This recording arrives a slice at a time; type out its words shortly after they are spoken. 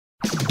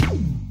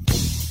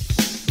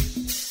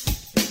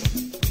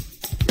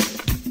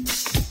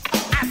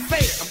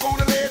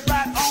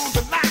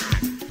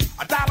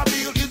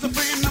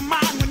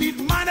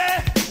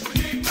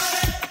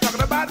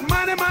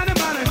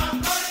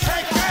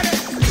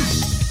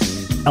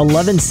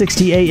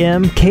1160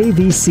 AM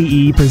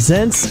KVCE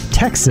presents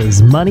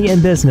Texas Money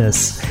and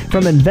Business.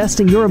 From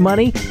investing your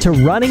money to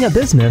running a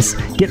business,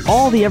 get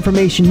all the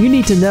information you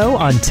need to know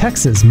on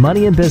Texas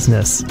Money and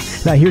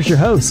Business. Now here's your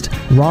host,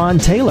 Ron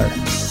Taylor.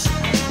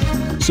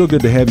 So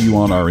good to have you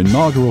on our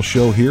inaugural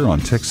show here on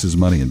Texas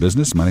Money and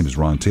Business. My name is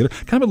Ron Taylor,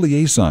 kind of a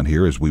liaison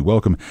here as we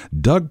welcome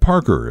Doug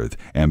Parker of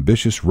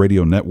Ambitious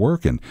Radio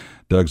Network. And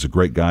Doug's a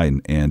great guy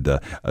and a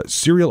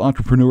serial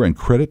entrepreneur and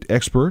credit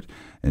expert.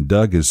 And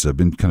Doug has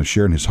been kind of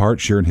sharing his heart,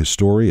 sharing his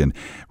story, and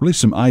really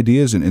some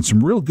ideas and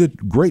some real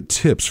good, great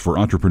tips for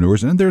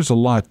entrepreneurs. And there's a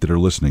lot that are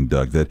listening,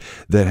 Doug,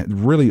 that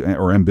really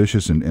are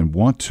ambitious and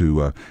want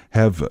to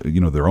have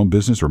their own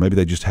business, or maybe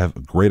they just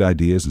have great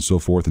ideas and so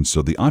forth. And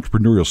so the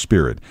entrepreneurial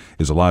spirit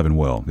is alive and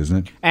well,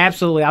 isn't it?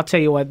 Absolutely. I'll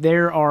tell you what,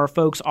 there are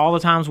folks all the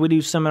times we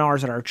do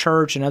seminars at our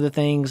church and other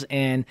things,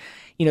 and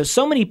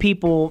so many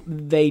people,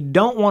 they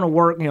don't want to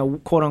work,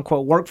 quote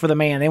unquote, work for the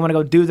man. They want to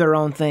go do their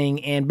own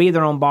thing and be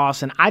their own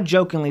boss. And I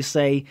jokingly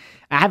say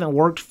I haven't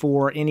worked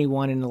for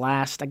anyone in the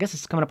last, I guess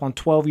it's coming up on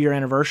 12-year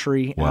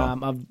anniversary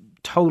of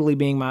totally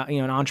being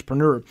an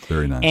entrepreneur.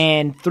 Very nice.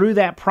 And through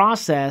that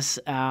process,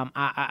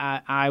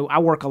 I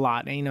work a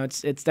lot. And,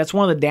 that's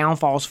one of the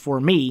downfalls for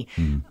me.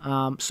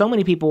 Mm-hmm. So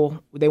many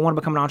people, they want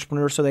to become an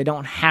entrepreneur so they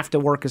don't have to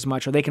work as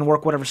much, or they can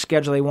work whatever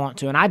schedule they want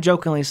to. And I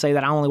jokingly say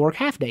that I only work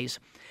half days.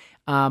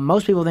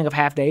 Most people think of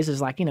half days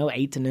as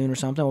 8 to noon or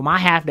something. Well, my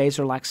half days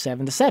are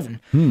 7 to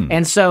 7.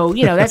 And so,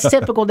 that's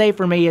typical day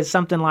for me is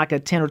something like a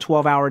 10 or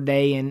 12 hour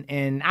day.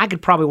 And I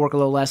could probably work a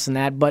little less than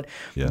that. But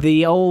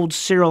the old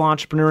serial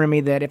entrepreneur in me,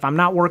 that if I'm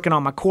not working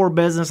on my core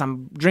business,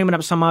 I'm dreaming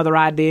up some other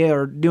idea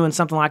or doing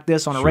something like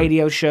this on a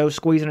radio show,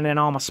 squeezing it in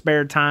all my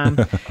spare time.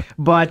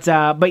 But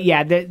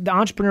yeah, the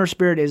entrepreneur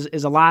spirit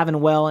is alive and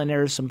well, and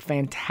there's some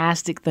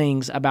fantastic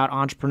things about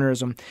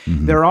entrepreneurism.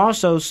 Mm-hmm. There are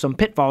also some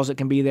pitfalls that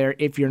can be there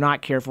if you're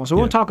not careful. So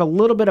we'll talk a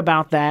little bit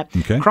about that.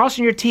 Okay.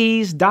 Crossing your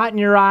T's, dotting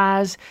your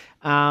I's,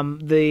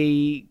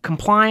 the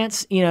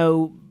compliance,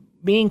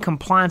 being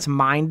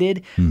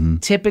compliance-minded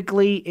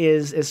typically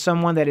is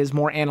someone that is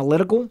more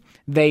analytical.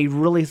 They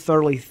really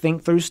thoroughly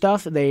think through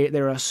stuff.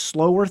 They're a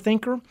slower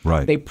thinker.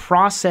 Right. They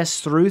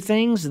process through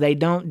things. They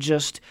don't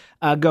just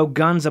go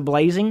guns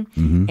a-blazing.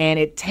 Mm-hmm. And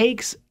it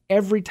takes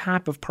every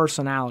type of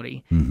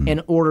personality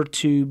in order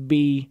to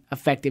be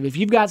effective. If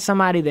you've got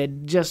somebody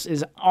that just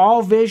is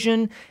all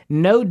vision,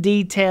 no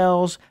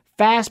details,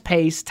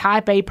 fast-paced,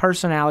 type A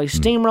personality,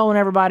 steamrolling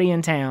everybody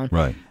in town,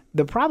 right.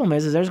 The problem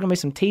is there's going to be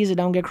some T's that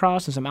don't get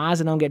crossed and some I's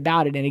that don't get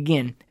dotted. And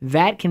again,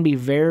 that can be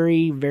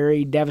very,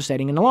 very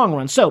devastating in the long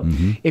run. So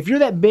if you're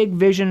that big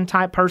vision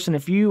type person,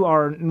 if you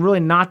are really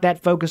not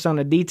that focused on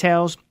the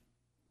details,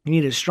 you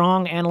need a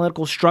strong,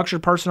 analytical,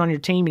 structured person on your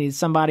team. You need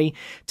somebody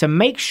to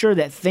make sure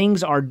that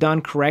things are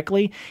done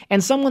correctly,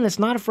 and someone that's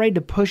not afraid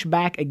to push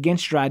back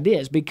against your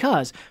ideas,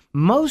 because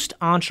most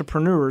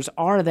entrepreneurs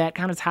are that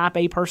kind of type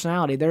A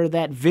personality. They're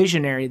that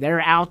visionary.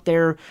 They're out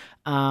there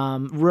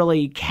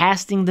really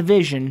casting the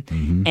vision,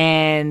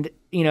 and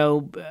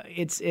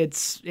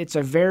it's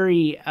a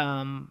very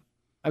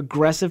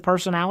aggressive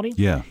personality.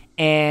 Yeah.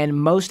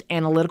 And most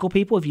analytical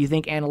people, if you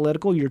think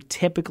analytical, you're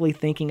typically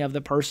thinking of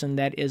the person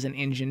that is an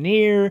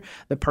engineer,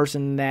 the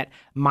person that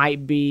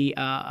might be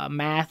the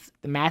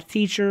math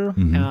teacher,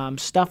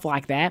 stuff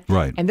like that.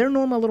 Right. And they're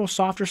normally a little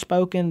softer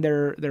spoken.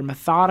 They're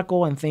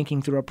methodical and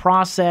thinking through a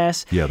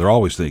process. Yeah, they're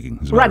always thinking.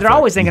 Right, they're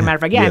always thinking, matter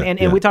of fact. Yeah,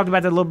 and we talked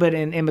about that a little bit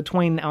in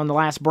between on the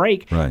last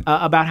break,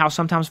 about how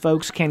sometimes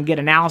folks can get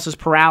analysis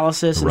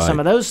paralysis and some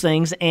of those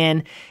things.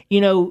 And,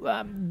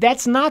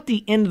 that's not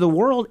the end of the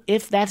world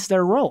if that's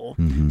their role.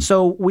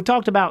 So we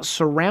talked about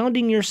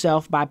surrounding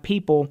yourself by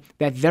people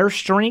that their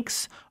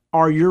strengths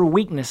are your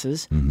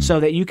weaknesses, so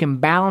that you can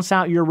balance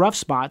out your rough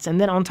spots. And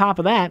then on top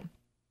of that,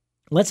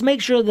 let's make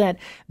sure that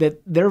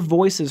their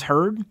voice is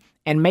heard,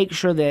 and make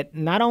sure that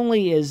not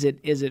only is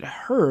it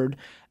heard,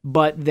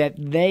 but that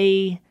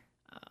they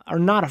are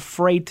not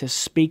afraid to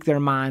speak their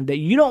mind. That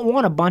you don't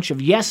want a bunch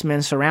of yes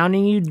men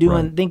surrounding you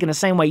thinking the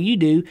same way you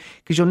do,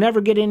 because you'll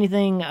never get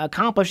anything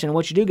accomplished. And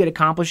what you do get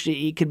accomplished,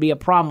 it could be a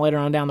problem later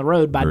on down the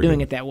road by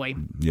doing it that way.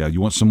 Yeah, you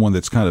want someone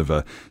that's kind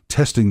of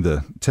testing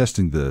the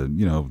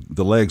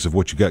the legs of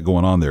what you got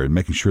going on there, and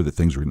making sure that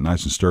things are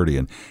nice and sturdy,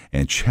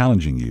 and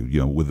challenging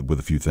you, with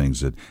a few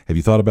things. That, have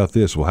you thought about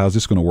this? Well, how's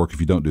this going to work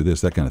if you don't do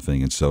this? That kind of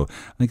thing. And so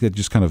I think that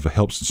just kind of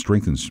helps and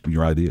strengthens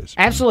your ideas.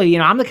 Absolutely.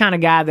 I'm the kind of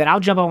guy that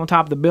I'll jump up on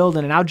top of the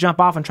building and I'll jump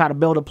off and try to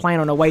build a plane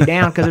on the way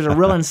down, because there's a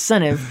real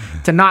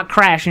incentive to not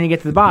crash when you get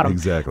to the bottom.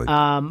 Exactly.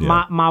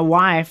 My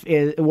wife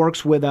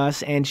works with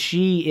us, and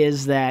she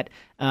is that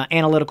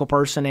analytical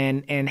person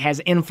and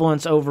has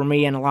influence over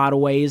me in a lot of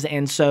ways.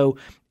 And so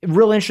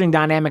real interesting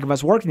dynamic of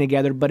us working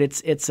together, but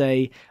it's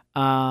a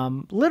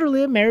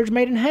literally a marriage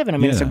made in heaven. I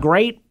mean, it's a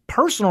great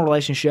personal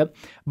relationship,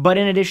 but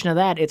in addition to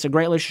that, it's a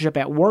great relationship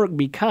at work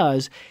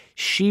because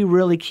she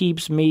really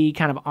keeps me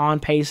kind of on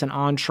pace and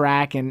on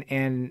track, and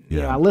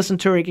you know, I listen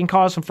to her. It can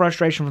cause some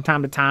frustration from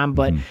time to time,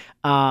 but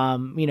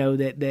you know,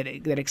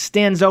 that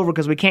extends over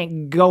because we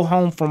can't go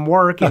home from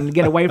work and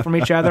get away from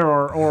each other,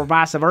 or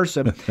vice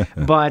versa.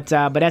 But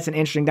that's an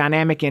interesting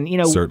dynamic, and you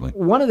know, certainly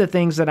one of the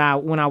things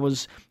that when I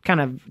was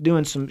kind of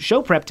doing some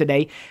show prep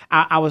today,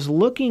 I was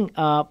looking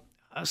up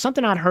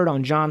something I'd heard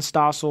on John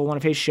Stossel, one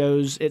of his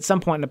shows, at some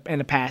point in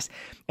the past,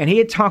 and he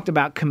had talked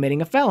about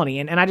committing a felony.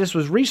 And I just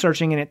was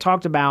researching, and it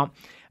talked about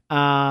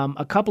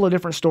a couple of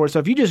different stories. So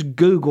if you just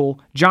Google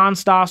John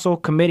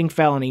Stossel committing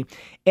felony,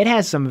 it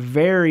has some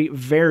very,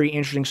 very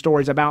interesting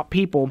stories about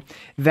people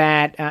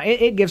that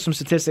it gives some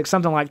statistics,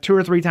 something like 2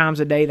 or 3 times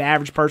a day the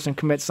average person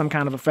commits some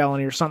kind of a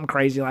felony or something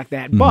crazy like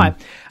that. But,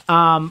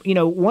 you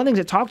know, one thing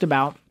that talked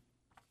about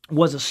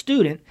was a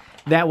student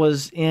that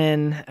was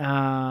in,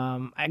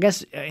 I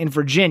guess, in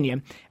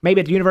Virginia,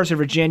 maybe at the University of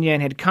Virginia,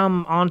 and had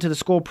come onto the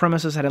school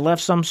premises, had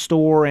left some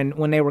store, and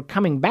when they were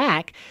coming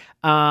back,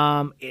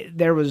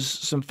 there was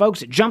some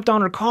folks that jumped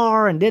on her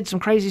car and did some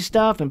crazy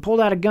stuff and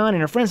pulled out a gun,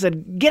 and her friend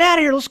said, "Get out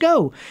of here, let's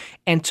go,"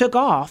 and took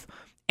off.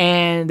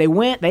 And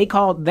they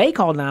called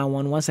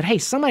 911, said, "Hey,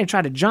 somebody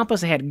tried to jump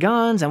us, they had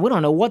guns, and we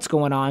don't know what's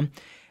going on."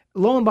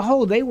 Lo and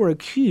behold, they were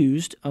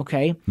accused,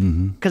 okay,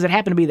 because it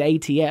happened to be the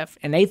ATF,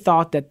 and they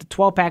thought that the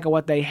 12-pack of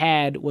what they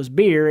had was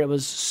beer. It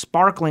was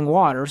sparkling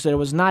water, so there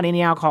was not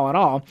any alcohol at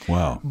all.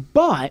 Wow.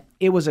 But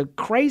it was a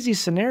crazy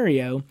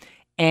scenario,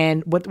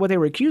 and what they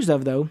were accused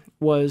of, though,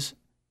 was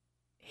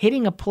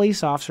hitting a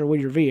police officer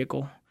with your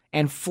vehicle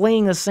and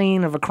fleeing the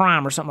scene of a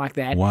crime or something like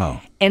that.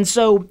 Wow. And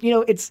so, you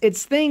know, it's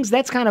things,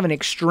 that's kind of an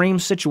extreme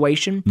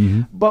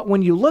situation, but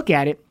when you look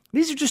at it,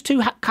 these are just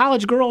 2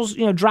 college girls,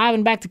 you know,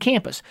 driving back to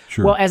campus.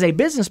 Sure. Well, as a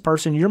business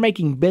person, you're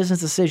making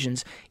business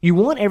decisions. You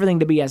want everything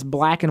to be as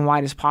black and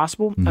white as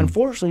possible.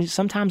 Unfortunately,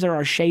 sometimes there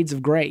are shades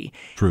of gray.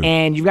 True.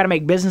 And you've got to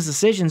make business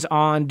decisions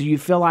on, do you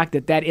feel like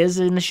that is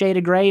in the shade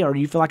of gray, or do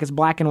you feel like it's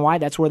black and white?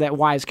 That's where that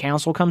wise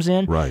counsel comes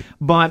in. Right.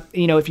 But,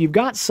 you know, if you've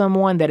got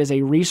someone that is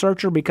a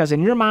researcher, because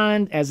in your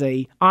mind, as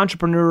a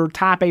entrepreneur,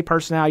 type A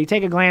personality, you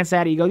take a glance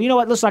at it, you go, you know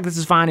what, looks like this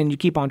is fine, and you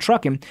keep on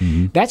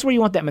trucking. That's where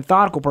you want that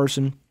methodical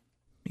person.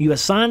 You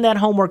assign that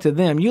homework to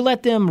them. You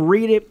let them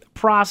read it,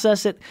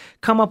 process it,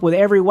 come up with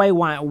every way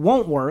why it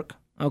won't work,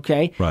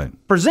 okay? Right.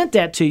 Present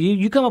that to you.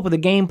 You come up with a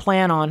game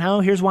plan on,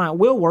 here's why it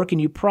will work,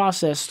 and you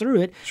process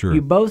through it. Sure.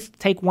 You both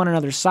take one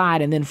another's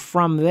side, and then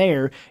from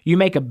there, you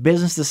make a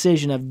business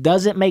decision of,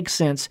 does it make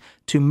sense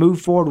to move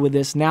forward with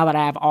this now that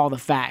I have all the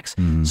facts?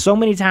 So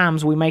many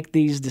times we make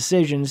these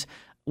decisions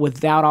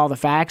without all the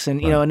facts, and,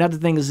 you know, another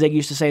thing that Zig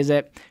used to say is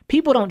that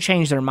people don't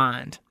change their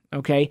mind,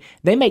 okay?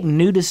 They make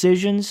new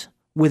decisions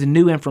with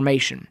new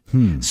information.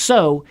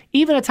 So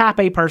even a type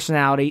A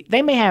personality,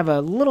 they may have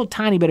a little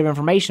tiny bit of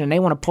information and they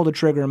want to pull the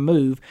trigger and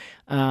move.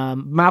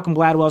 Malcolm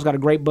Gladwell's got a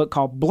great book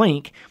called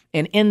Blink,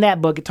 and in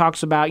that book it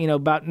talks about, you know,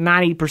 about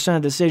 90%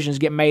 of decisions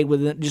get made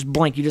with just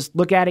blink. You just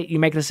look at it, you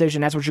make a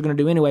decision, that's what you're going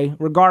to do anyway,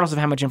 regardless of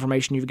how much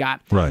information you've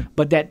got. Right.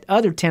 But that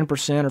other 10%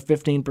 or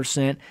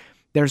 15%,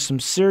 there's some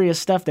serious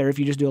stuff there. If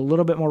you just do a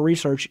little bit more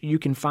research, you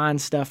can find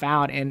stuff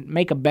out and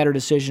make a better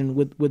decision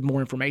with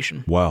more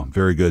information. Wow,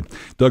 very good.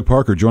 Doug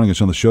Parker joining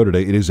us on the show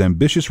today. It is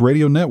Ambitious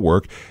Radio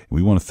Network.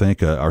 We want to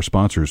thank our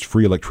sponsors,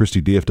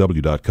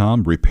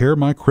 freeelectricitydfw.com,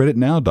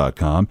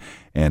 repairmycreditnow.com,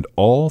 and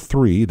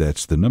all3,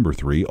 that's the number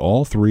 3,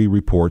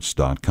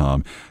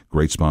 all3reports.com.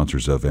 Great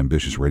sponsors of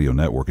Ambitious Radio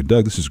Network. And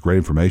Doug, this is great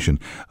information,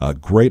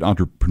 great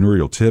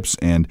entrepreneurial tips,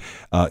 and,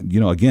 you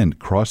know, again,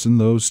 crossing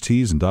those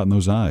T's and dotting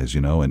those I's, you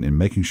know, and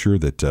making sure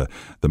that the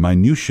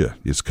minutia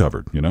is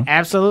covered, you know?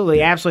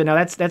 Absolutely, absolutely. No,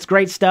 that's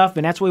great stuff,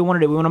 and that's what we want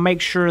to do. We want to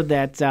make sure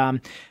that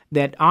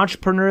that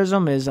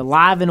entrepreneurism is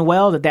alive and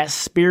well, that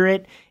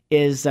spirit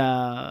is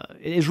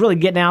really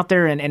getting out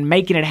there and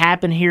making it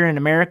happen here in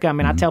America. I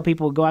mean, I tell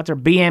people, go out there,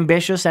 be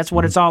ambitious. That's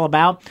what it's all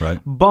about. Right.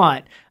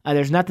 But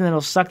there's nothing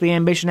that'll suck the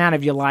ambition out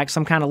of you like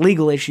some kind of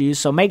legal issues.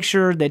 So make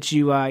sure that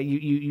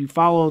you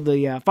follow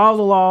the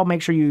law.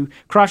 Make sure you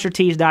cross your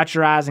T's, dot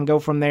your I's, and go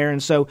from there.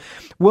 And so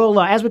we'll,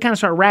 as we kind of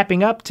start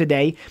wrapping up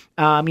today,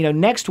 you know,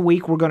 next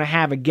week we're going to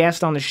have a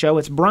guest on the show.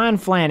 It's Brian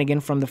Flanagan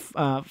from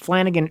the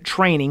Flanagan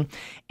Training,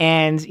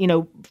 and you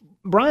know,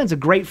 Brian's a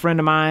great friend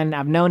of mine.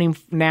 I've known him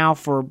now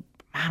for,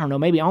 I don't know,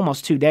 maybe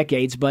almost 2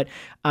 decades, but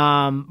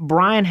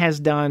Brian has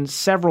done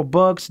several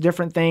books,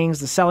 different things,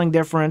 The Selling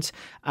Difference,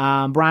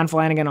 Brian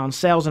Flanagan on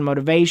sales and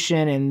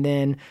motivation, and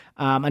then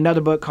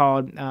another book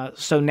called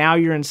So Now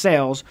You're in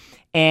Sales.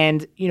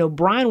 And, you know,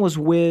 Brian was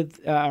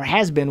with, or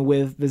has been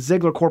with, the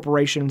Zig Ziglar's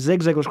Corporation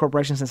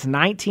since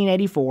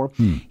 1984.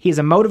 He is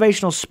a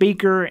motivational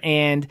speaker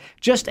and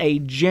just a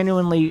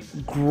genuinely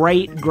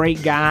great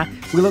guy.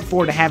 We look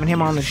forward to having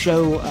him on the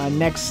show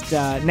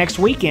next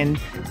weekend.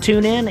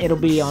 Tune in. It'll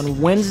be on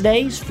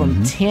Wednesdays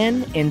from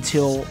 10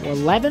 until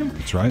 11.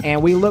 That's right.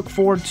 And we look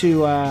forward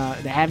to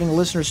having the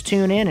listeners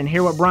tune in and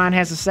hear what Brian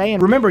has to say.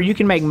 And remember, you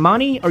can make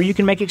money or you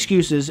can make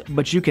excuses,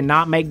 but you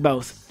cannot make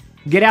both.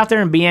 Get out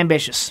there and be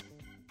ambitious.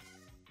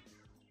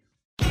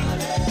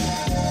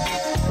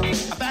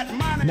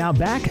 Now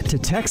back to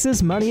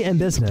Texas Money and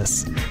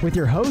Business with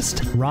your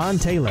host, Ron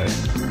Taylor.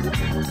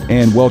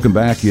 And welcome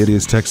back. It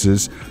is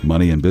Texas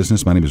Money and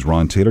Business. My name is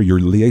Ron Taylor, your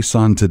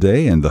liaison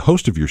today and the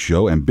host of your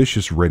show,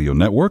 Ambitious Radio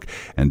Network.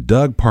 And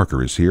Doug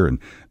Parker is here. And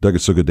Doug,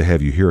 it's so good to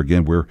have you here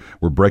again. We're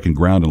breaking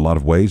ground in a lot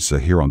of ways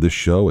here on this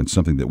show, and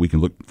something that we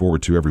can look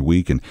forward to every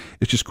week. And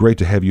it's just great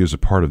to have you as a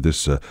part of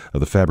this, of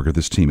the fabric of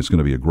this team. It's going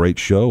to be a great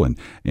show, and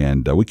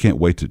we can't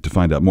wait to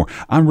find out more.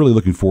 I'm really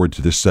looking forward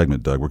to this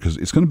segment, Doug, because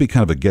it's going to be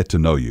kind of a get to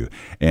know you.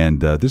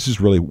 And this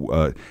is really,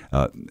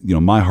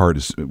 my heart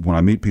is when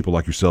I meet people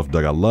like yourself,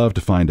 Doug. I love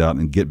to find out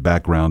and get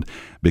background,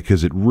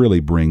 because it really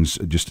brings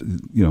just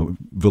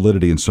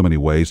validity in so many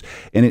ways,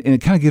 and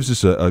it kind of gives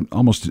us a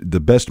almost the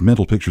best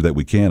mental picture that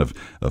we can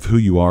of who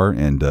you are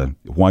and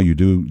why you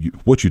do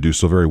what you do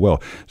so very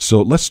well.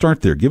 So let's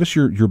start there. Give us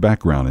your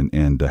background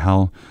and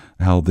how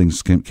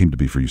things came to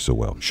be for you so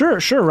well. Sure,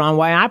 Ron.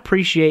 Well, I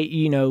appreciate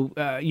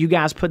you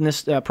guys putting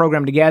this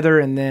program together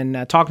and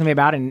then talking to me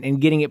about it and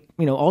getting it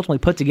ultimately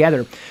put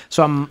together.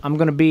 So I'm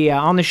going to be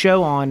on the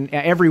show on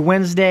every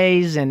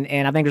Wednesdays, and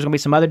I think there's going to be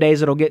some other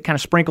days that'll get kind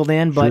of sprinkled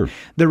in. But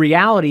the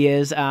reality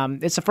is,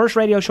 it's the first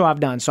radio show I've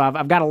done. So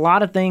I've got a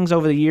lot of things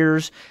over the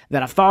years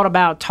that I've thought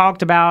about,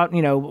 talked about.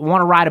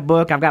 Want to write a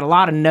book. I've got a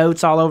lot of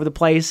notes all over the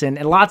place and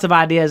lots of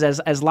ideas,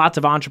 as lots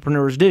of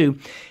entrepreneurs do.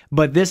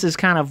 But this is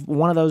kind of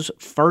one of those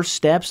first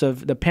steps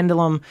of the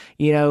pendulum,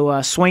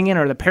 swinging,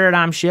 or the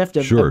paradigm shift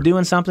of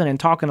doing something and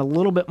talking a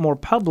little bit more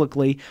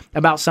publicly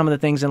about some of the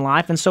things in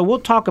life. And so we'll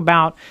talk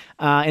about,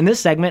 in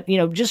this segment,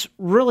 just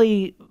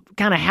really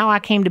kind of how I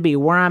came to be,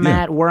 where I'm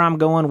at, where I'm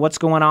going, what's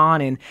going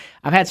on. And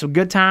I've had some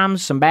good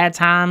times, some bad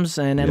times,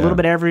 and a little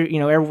bit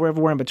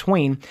everywhere in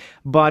between.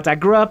 But I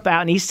grew up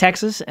out in East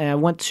Texas,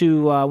 and went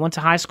to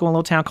high school in a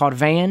little town called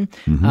Van.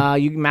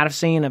 You might have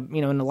seen,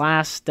 in the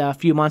last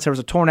few months, there was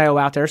a tornado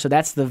out there. So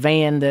that's the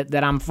Van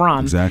that I'm from.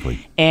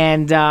 Exactly.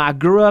 And I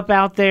grew up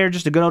out there,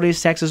 just a good old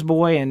East Texas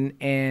boy, and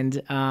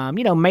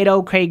made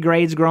okay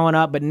grades growing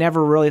up, but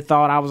never really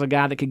thought I was a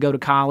guy that could go to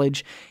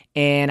college.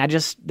 And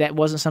that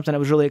wasn't something that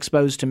was really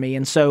exposed to me.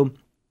 And so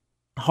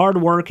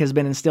hard work has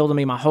been instilled in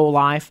me my whole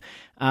life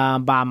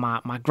by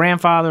my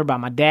grandfather, by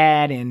my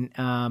dad. And,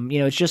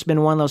 it's just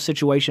been one of those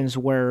situations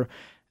where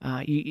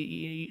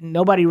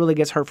nobody really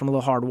gets hurt from a little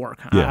hard work.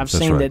 I've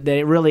seen that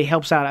it really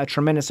helps out a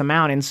tremendous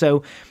amount. And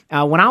so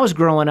when I was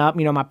growing up,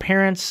 my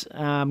parents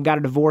got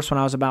a divorce when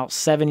I was about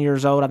 7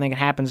 years old. I think it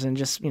happens in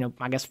just,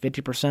 I guess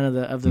 50%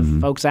 of the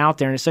folks out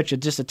there. And it's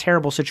just a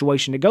terrible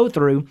situation to go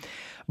through.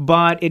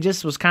 But it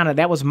just was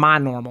that was my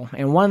normal.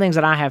 And one of the things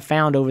that I have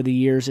found over the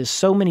years is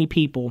so many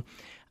people,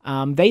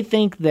 they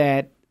think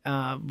that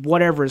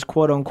whatever is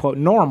quote unquote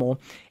normal,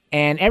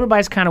 and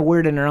everybody's kind of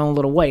weird in their own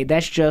little way.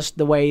 That's just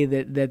the way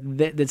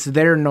that's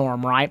their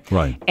norm, right?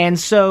 Right. And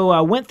so I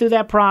went through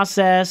that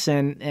process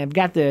and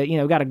got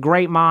got a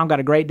great mom, got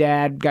a great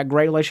dad, got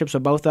great relationships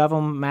with both of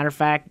them. Matter of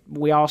fact,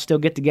 we all still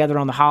get together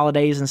on the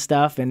holidays and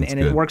stuff, and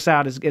it works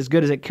out as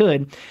good as it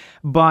could.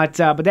 But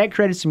that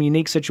created some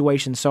unique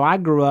situations. So I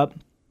grew up,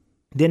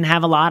 didn't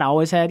have a lot. I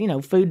always had,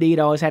 food to eat.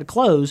 I always had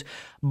clothes,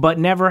 but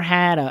never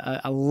had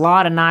a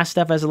lot of nice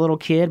stuff as a little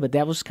kid. But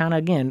that was kind of,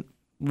 again,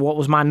 what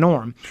was my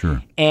norm.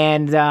 Sure.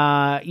 And,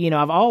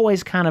 I've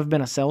always kind of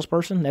been a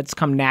salesperson. That's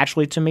come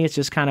naturally to me. It's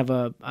just kind of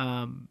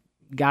a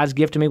God's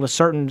gift to me with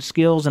certain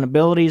skills and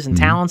abilities and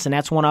talents, and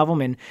that's one of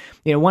them. And,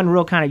 one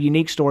real kind of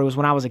unique story was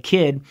when I was a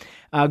kid.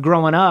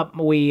 Growing up,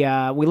 we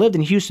lived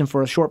in Houston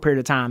for a short period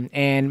of time,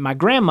 and my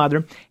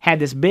grandmother had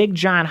this big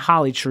giant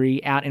holly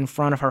tree out in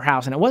front of her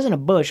house, and it wasn't a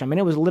bush. I mean,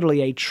 it was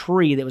literally a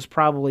tree that was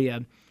probably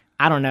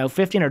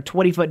 15 or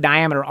 20 foot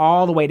diameter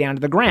all the way down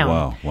to the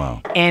ground.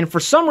 Wow. And for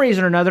some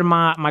reason or another,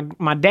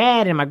 my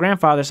dad and my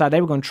grandfather decided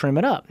they were going to trim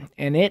it up,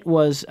 and it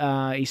was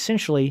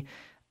essentially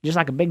just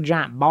like a big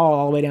giant ball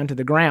all the way down to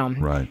the ground.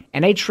 Right.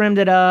 And they trimmed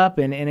it up,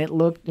 and it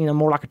looked,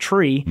 more like a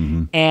tree.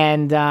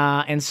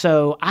 And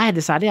so I had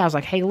this idea. I was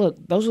like, hey, look,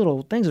 those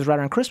little things is right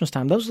around Christmas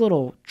time. Those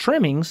little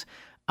trimmings,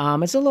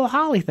 it's a little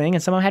holly thing,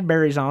 and some of them had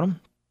berries on them.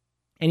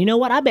 And you know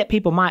what? I bet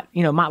people might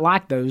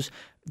like those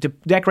to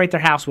decorate their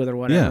house with or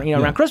whatever,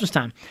 around Christmas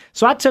time.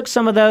 So I took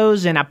some of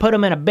those and I put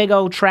them in a big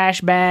old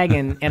trash bag,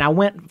 and I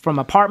went from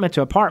apartment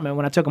to apartment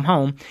when I took them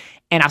home.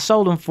 And I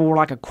sold them for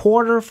like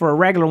 $0.25 for a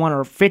regular one,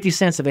 or 50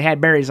 cents if it had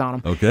berries on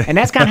them. Okay. And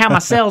that's kind of how my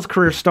sales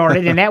career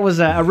started, and that was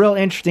a real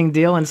interesting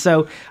deal. And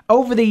so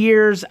over the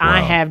years,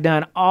 I have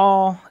done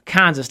all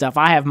kinds of stuff.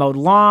 I have mowed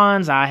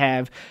lawns.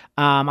 I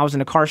was in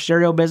the car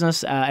stereo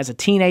business as a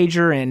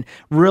teenager, and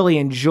really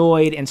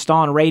enjoyed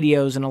installing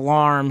radios and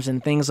alarms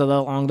and things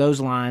along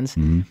those lines.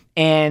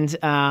 And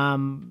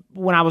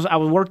when I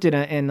worked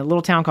in a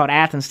little town called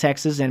Athens,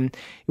 Texas, and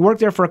worked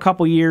there for a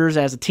couple years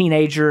as a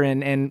teenager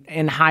and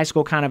in high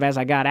school, kind of as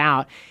I got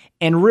out.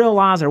 and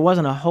realized there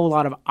wasn't a whole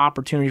lot of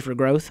opportunity for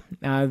growth.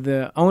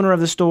 The owner of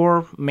the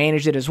store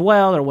managed it as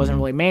well. There wasn't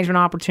really management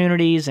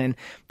opportunities, and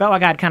felt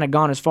like I'd kind of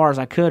gone as far as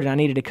I could, and I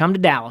needed to come to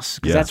Dallas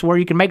because that's where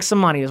you can make some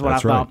money is what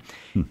That's I thought.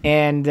 right.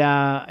 And,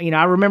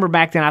 I remember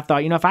back then I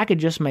thought,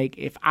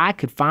 if I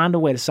could find a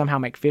way to somehow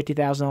make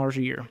 $50,000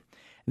 a year,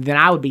 then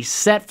I would be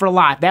set for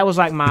life. That was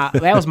like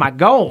that was my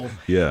goal.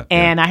 Yeah.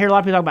 And I hear a lot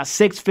of people talk about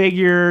six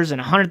figures and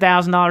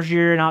 $100,000 a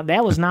year, and all.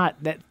 That was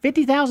not that.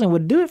 50,000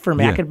 would do it for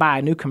me. Yeah. I could buy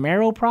a new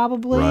Camaro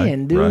probably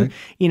and do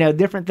right.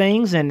 Different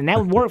things, and that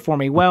would work for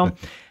me. Well,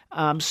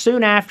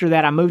 soon after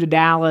that, I moved to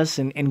Dallas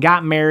and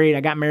got married.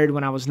 I got married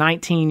when I was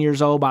 19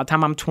 years old. By the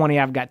time I'm 20,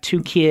 I've got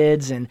 2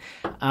 kids, and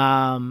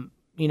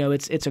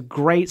it's a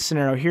great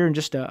scenario. Here in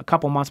just a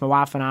couple months, my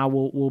wife and I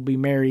will be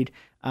married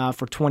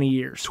for 20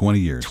 years. 20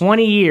 years.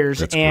 20 years.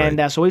 That's and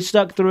great. So we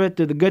stuck through it,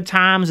 through the good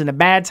times and the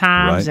bad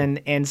times.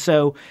 Right. And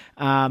so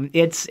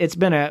it's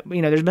been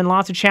there's been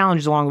lots of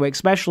challenges along the way,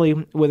 especially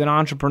with an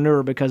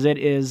entrepreneur, because it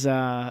is,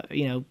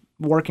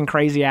 working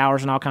crazy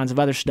hours and all kinds of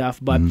other stuff.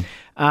 But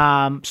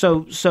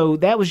so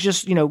that was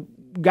just,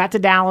 got to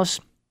Dallas,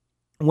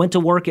 went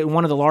to work at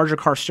one of the larger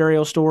car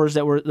stereo stores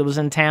that was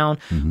in town,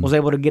 was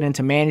able to get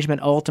into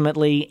management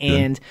ultimately,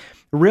 and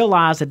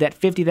realized that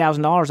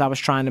 $50,000 I was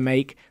trying to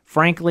make,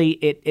 frankly,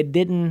 it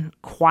didn't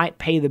quite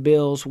pay the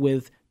bills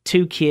with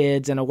 2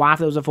 kids and a wife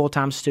that was a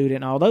full-time student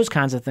and all those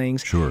kinds of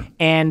things. Sure.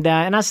 And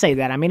I say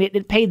that, I mean,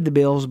 it paid the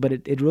bills, but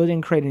it really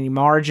didn't create any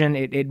margin.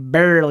 It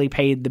barely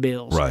paid the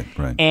bills. Right.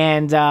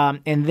 And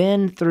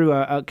then through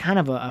a kind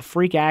of a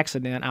freak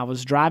accident, I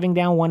was driving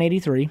down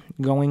 183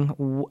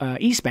 going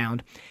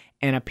eastbound,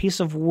 and a piece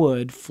of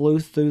wood flew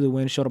through the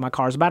windshield of my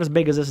car. It's about as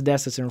big as this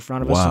desk that's in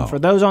front of us. Wow. And for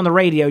those on the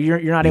radio,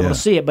 you're not able to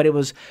see it, but it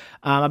was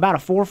about a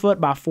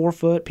 4-foot by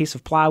 4-foot piece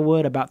of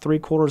plywood, about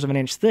 3/4 of an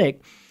inch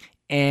thick,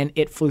 and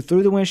it flew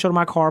through the windshield of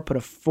my car, put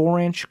a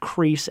 4-inch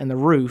crease in the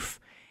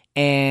roof,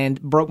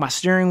 and broke my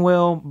steering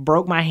wheel,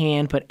 broke my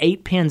hand, put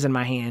 8 pins in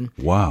my hand.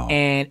 Wow.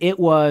 And it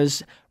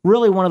was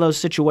really one of those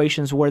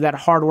situations where that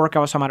hard work I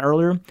was talking about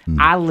earlier,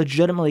 I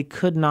legitimately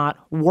could not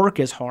work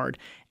as hard.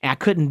 I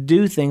couldn't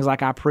do things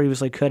like I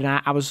previously could,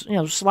 and I was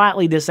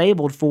slightly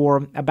disabled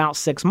for about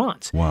 6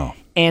 months. Wow.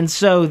 And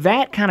so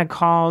that kind of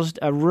caused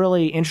a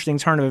really interesting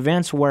turn of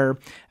events where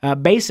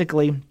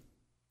basically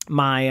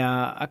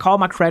I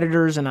called my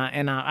creditors, and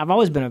I've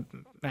always been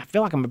I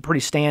feel like I'm a pretty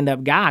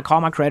stand-up guy. I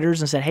called my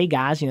creditors and said, hey,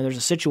 guys, there's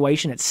a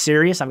situation. It's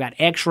serious. I've got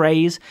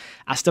x-rays.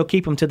 I still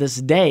keep them to this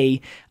day,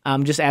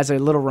 just as a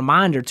little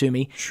reminder to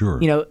me. Sure.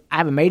 I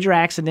have a major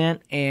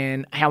accident,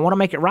 and I want to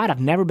make it right. I've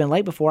never been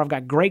late before. I've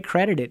got great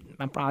credit.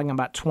 I'm probably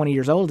about 20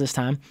 years old this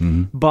time.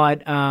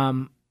 But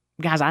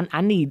guys,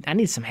 I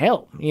need some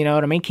help. You know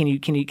what I mean?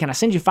 Can I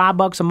send you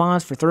 $5 a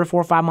month for 3 or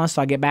 4 or 5 months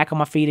so I get back on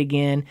my feet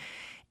again?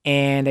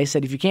 And they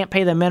said, if you can't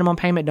pay the minimum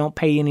payment, don't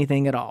pay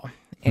anything at all.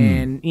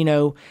 And,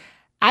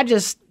 I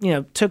just,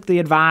 took the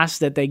advice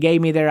that they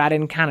gave me there. I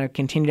didn't kind of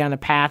continue down the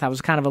path. I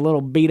was kind of a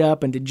little beat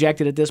up and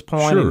dejected at this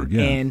point. Sure,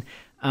 yeah.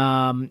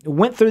 And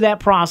went through that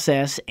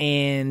process.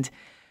 And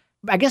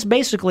I guess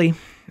basically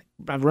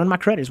I ruined my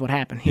credit is what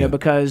happened,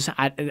 because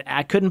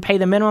I couldn't pay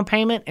the minimum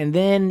payment. And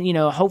then,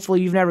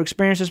 hopefully you've never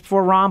experienced this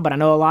before, Ron, but I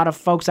know a lot of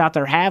folks out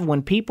there have.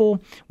 When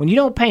you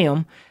don't pay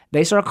them,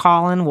 they start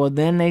calling. Well,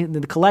 then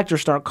the collectors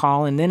start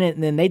calling.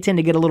 Then they tend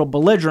to get a little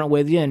belligerent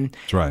with you. And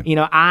That's right.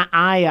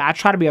 I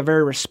try to be a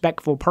very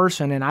respectful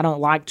person, and I don't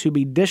like to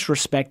be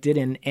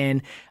disrespected.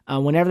 And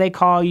whenever they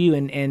call you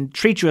and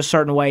treat you a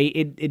certain way,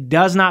 it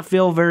does not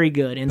feel very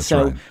good. And That's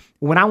right.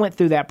 When I went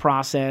through that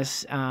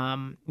process,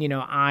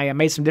 I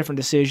made some different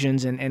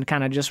decisions and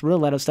kind of just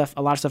really let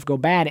a lot of stuff go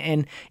bad.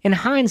 And in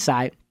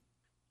hindsight,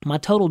 my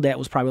total debt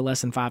was probably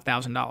less than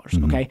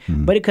 $5,000, okay?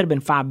 But it could have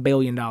been $5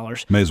 billion.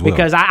 May as well.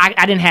 Because I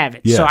didn't have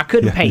it, so I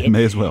couldn't pay it.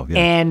 May as well,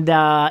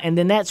 yeah. And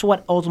then that's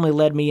what ultimately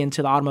led me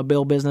into the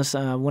automobile business.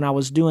 When I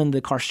was doing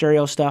the car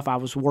stereo stuff, I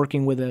was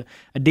working with a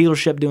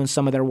dealership doing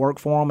some of their work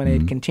for them,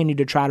 and they continued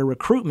to try to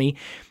recruit me.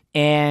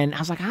 And I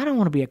was like, I don't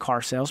want to be a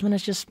car salesman.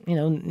 It's just,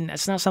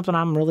 it's not something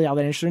I'm really all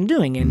that interested in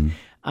doing.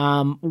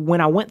 And when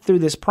I went through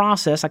this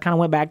process, I kind of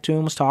went back to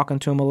him, was talking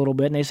to him a little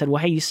bit, and they said,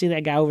 well, hey, you see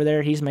that guy over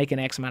there? He's making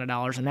X amount of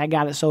dollars. And that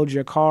guy that sold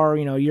you a car,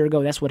 a year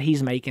ago, that's what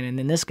he's making. And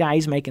then this guy,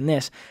 he's making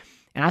this.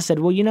 And I said,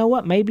 well, you know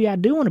what? Maybe I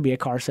do want to be a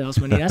car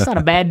salesman. That's not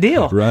a bad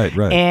deal. Right.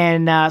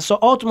 And so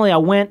ultimately, I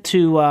went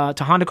to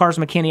Honda Cars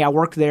McKinney. I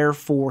worked there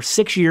for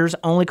 6 years,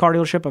 only car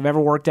dealership I've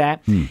ever worked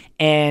at.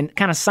 And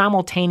kind of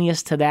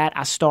simultaneous to that,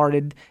 I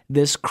started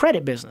this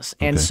credit business.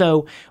 And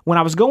so when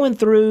I was going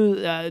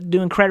through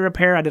doing credit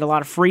repair, I did a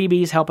lot of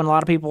freebies, helping a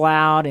lot of people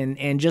out,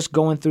 and just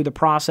going through the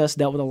process,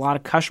 dealt with a lot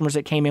of customers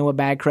that came in with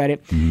bad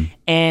credit.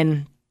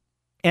 And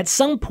at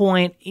some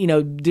point,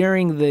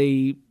 during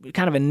the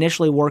kind of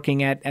initially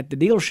working at the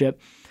dealership,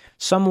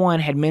 someone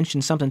had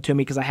mentioned something to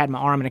me because I had my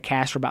arm in a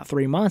cast for about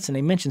 3 months, and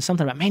they mentioned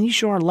something about, man, you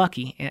sure are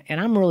lucky.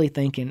 And I'm really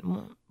thinking,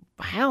 well,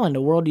 how in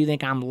the world do you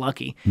think I'm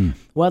lucky?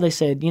 Well, they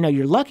said,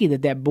 you're lucky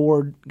that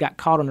board got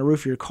caught on the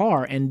roof of your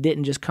car and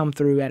didn't just come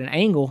through at an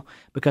angle,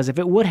 because if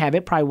it would have,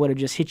 it probably would have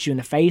just hit you in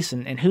the face,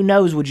 and who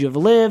knows, would you have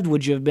lived?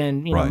 Would you have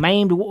been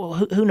maimed?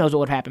 Who knows what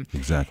would happen?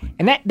 Exactly.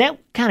 And that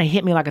kind of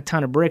hit me like a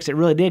ton of bricks. It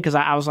really did, because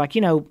I was like,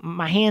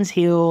 my hand's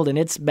healed and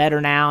it's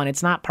better now, and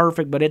it's not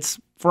perfect, but it's,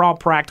 for all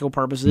practical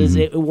purposes,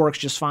 it works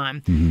just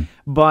fine.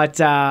 But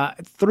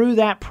through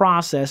that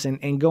process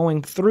and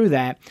going through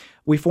that,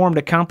 we formed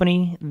a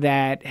company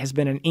that has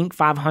been an Inc.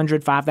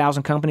 500,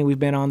 5,000 company. We've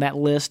been on that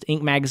list.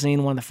 Inc.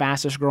 Magazine, one of the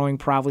fastest growing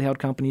privately held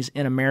companies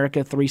in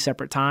America, 3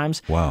 separate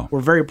times. Wow.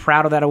 We're very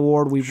proud of that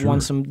award. We've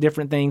won some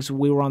different things.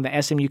 We were on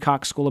the SMU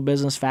Cox School of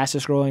Business,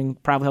 fastest growing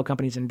privately held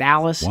companies in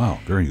Dallas. Wow,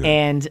 very good.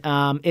 And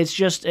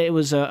it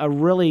was a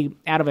really,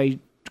 out of a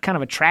kind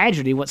of a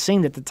tragedy, what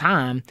seemed at the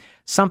time,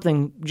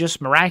 something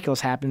just miraculous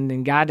happened,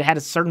 and God had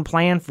a certain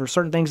plan for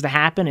certain things to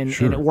happen, and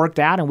it worked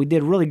out, and we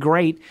did really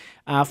great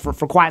for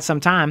quite some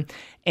time.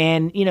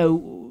 And,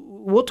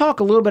 we'll talk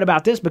a little bit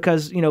about this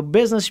because,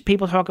 business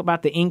people talk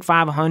about the Inc.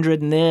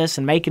 500 and this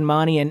and making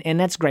money, and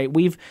that's great.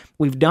 We've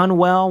done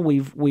well.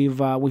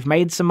 We've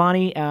made some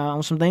money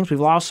on some things. We've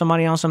lost some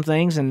money on some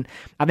things, and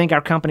I think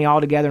our company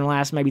altogether in the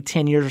last maybe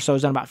 10 years or so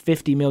has done about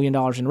 $50 million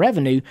in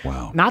revenue.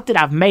 Wow. Not that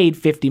I've made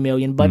 $50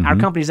 million, but our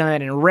company's done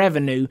that in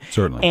revenue.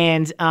 Certainly.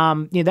 And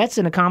that's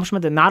an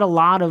accomplishment that not a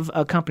lot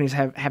of companies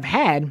have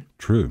had.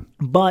 True.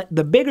 But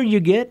the bigger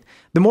you get,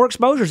 the more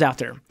exposure's out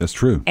there. That's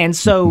true. And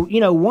so,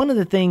 one of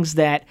the things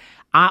that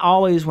I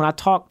always, when I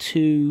talk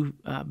to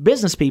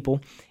business people,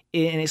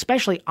 and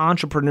especially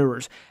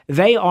entrepreneurs,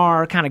 they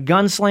are kind of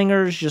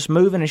gunslingers, just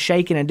moving and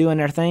shaking and doing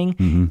their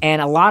thing.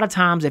 And a lot of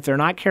times, if they're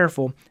not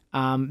careful,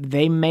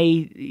 they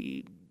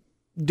may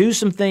do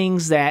some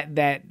things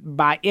that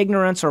by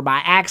ignorance or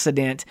by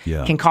accident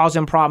can cause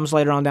them problems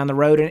later on down the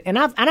road. And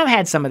I've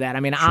had some of that. I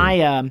mean,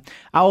 I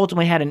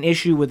ultimately had an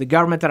issue with the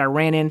government that I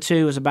ran into.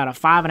 It was about a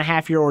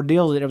 5.5-year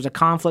ordeal. There was a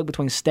conflict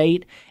between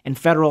state and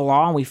federal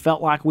law, and we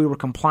felt like we were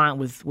compliant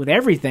with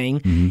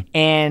everything.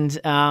 And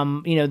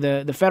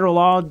the federal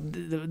law,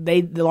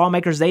 the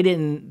lawmakers, they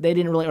didn't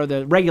really, or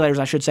the regulators,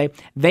 I should say,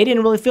 they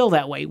didn't really feel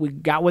that way. We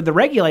got with the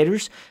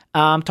regulators,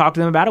 talked to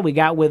them about it. We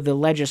got with the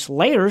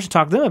legislators,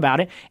 talked to them about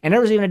it, and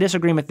there was even a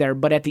disagreement there.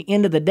 But at the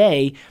end of the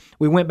day,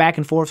 we went back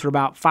and forth for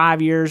about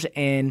 5 years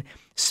and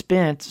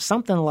spent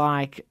something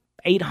like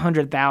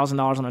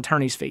 $800,000 on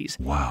attorney's fees.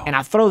 Wow. And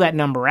I throw that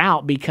number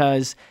out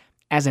because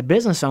as a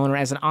business owner,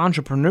 as an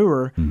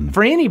entrepreneur,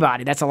 for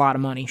anybody, that's a lot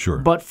of money. Sure.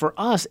 But for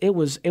us, it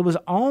was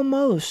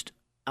almost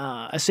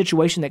a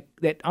situation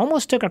that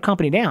almost took our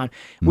company down.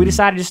 We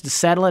decided just to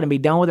settle it and be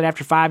done with it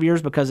after 5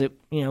 years because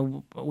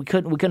we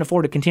couldn't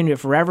afford to continue it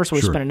forever. So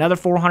we spent another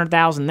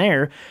 $400,000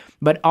 there.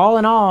 But all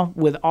in all,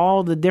 with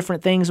all the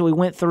different things that we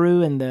went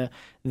through and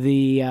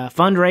the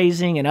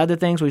fundraising and other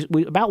things,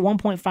 we about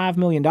 $1.5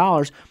 million,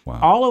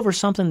 all over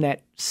something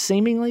that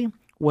seemingly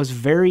was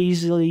very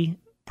easily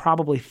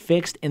probably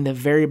fixed in the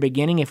very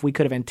beginning if we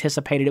could have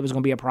anticipated it was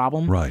going to be a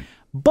problem. Right.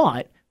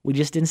 But we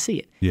just didn't see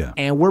it. Yeah.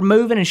 And we're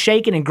moving and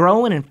shaking and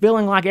growing and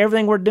feeling like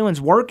everything we're doing is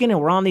working and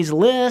we're on these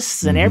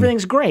lists and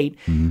everything's great.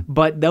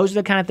 But those are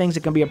the kind of things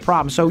that can be a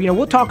problem. So,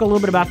 we'll talk a little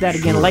bit about that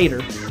again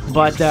later.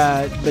 But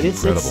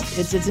it's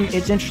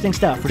interesting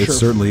stuff for sure. It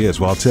certainly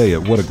is. Well, I'll tell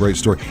you, what a great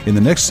story. In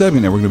the next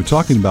segment, we're going to be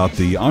talking about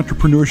the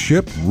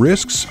entrepreneurship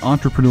risks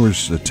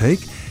entrepreneurs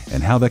take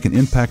and how that can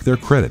impact their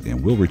credit.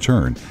 And we'll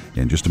return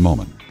in just a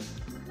moment.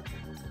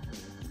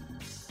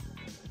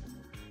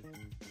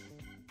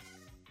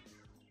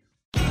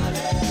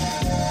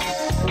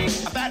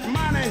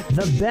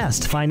 The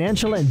best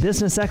financial and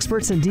business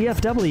experts in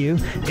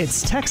DFW,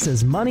 it's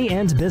Texas Money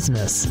and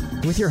Business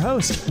with your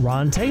host,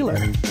 Ron Taylor.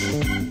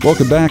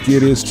 Welcome back.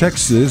 It is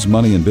Texas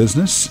Money and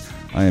Business.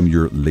 I am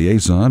your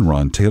liaison,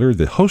 Ron Taylor.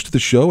 The host of the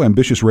show,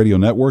 Ambitious Radio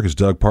Network, is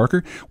Doug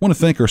Parker. I want to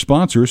thank our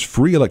sponsors,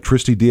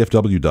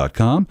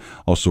 freeelectricitydfw.com,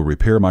 also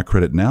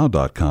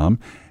repairmycreditnow.com,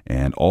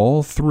 and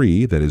all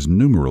three, that is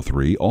numeral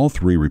 3,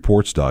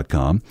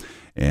 all3reports.com.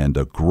 And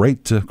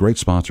great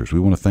sponsors. We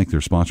want to thank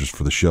their sponsors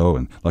for the show.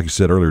 And like you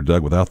said earlier,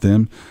 Doug, without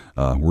them,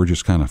 we're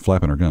just kind of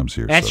flapping our gums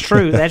here. That's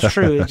true. That's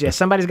true. It's just,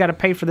 somebody's got to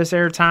pay for this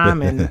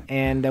airtime,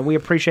 and we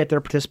appreciate their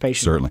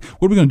participation. Certainly.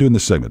 What are we going to do in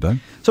this segment, Doug?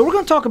 So we're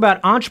going to talk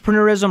about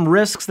entrepreneurism,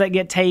 risks that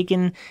get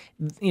taken.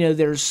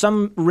 There's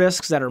some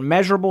risks that are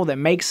measurable, that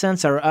make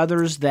sense, or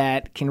others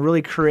that can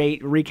really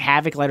wreak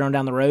havoc later on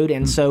down the road.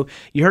 And so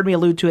you heard me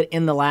allude to it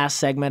in the last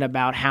segment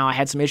about how I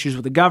had some issues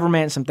with the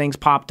government and some things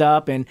popped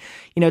up. And,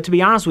 to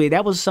be honest with you,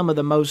 that was some of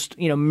the most,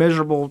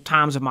 miserable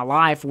times of my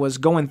life was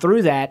going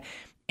through that.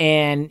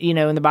 And,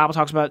 and the Bible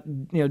talks about,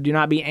 do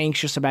not be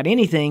anxious about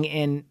anything.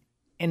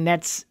 And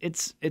that's,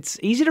 it's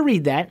easy to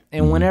read that.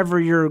 And whenever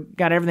you're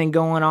got everything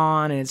going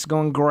on and it's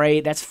going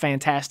great, that's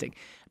fantastic.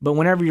 But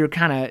whenever you're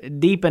kind of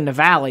deep in the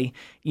valley,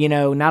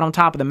 not on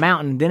top of the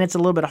mountain, then it's a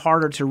little bit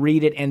harder to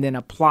read it and then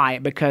apply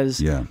it,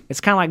 because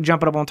it's kind of like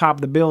jumping up on top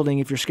of the building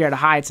if you're scared of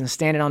heights and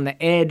standing on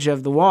the edge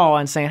of the wall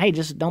and saying, hey,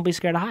 just don't be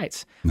scared of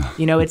heights.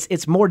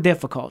 It's more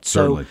difficult.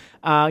 Certainly.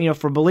 So,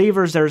 for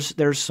believers,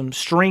 there's some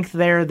strength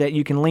there that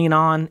you can lean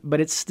on,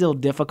 but it's still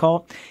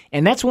difficult.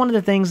 And that's one of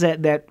the things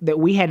that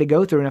we had to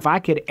go through. And if I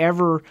could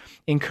ever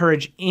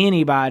encourage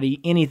anybody,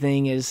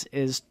 anything is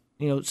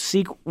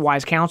seek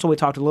wise counsel. We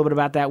talked a little bit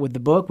about that with the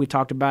book. We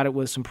talked about it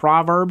with some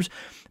Proverbs.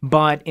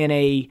 But in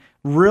a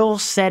real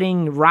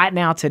setting right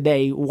now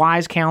today,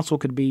 wise counsel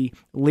could be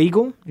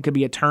legal. It could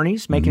be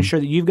attorneys, making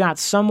sure that you've got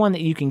someone that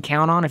you can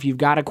count on if you've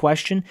got a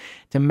question,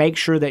 to make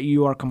sure that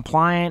you are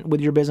compliant with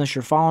your business,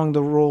 you're following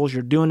the rules,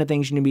 you're doing the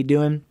things you need to be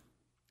doing.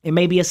 It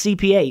may be a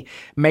CPA.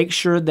 Make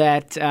sure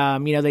that,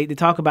 they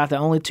talk about the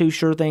only two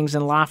sure things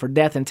in life are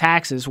death and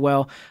taxes.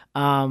 Well,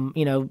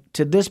 to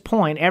this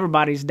point,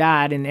 everybody's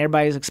died and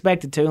everybody's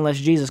expected to, unless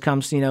Jesus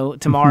comes,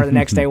 tomorrow, the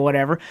next day,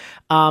 whatever.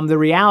 The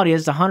reality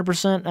is the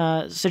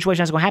 100%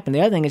 situation that's going to happen.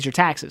 The other thing is your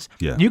taxes.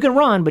 Yeah. You can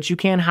run, but you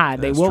can't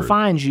hide. That's they will true.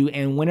 find you,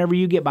 and whenever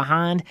you get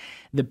behind,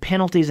 the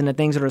penalties and the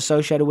things that are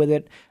associated with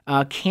it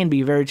can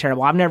be very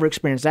terrible. I've never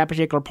experienced that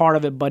particular part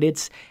of it, but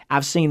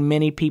I've seen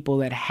many people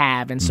that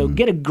have. And so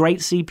get a great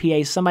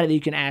CPA, somebody that you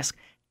can ask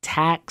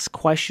tax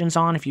questions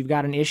on. If you've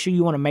got an issue,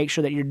 you want to make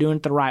sure that you're doing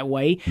it the right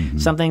way.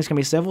 Some things can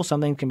be civil, some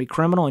things can be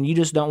criminal, and you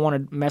just don't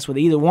want to mess with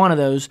either one of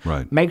those.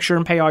 Right. Make sure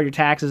and pay all your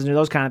taxes and do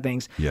those kind of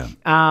things. Yeah.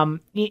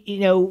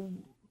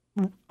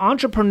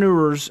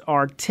 Entrepreneurs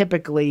are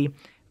typically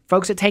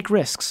folks that take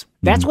risks.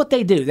 That's what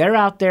they do. They're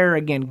out there,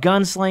 again,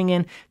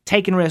 gunslinging,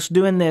 taking risks,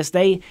 doing this.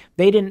 They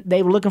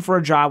were looking for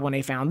a job when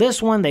they found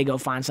this one. They go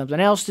find something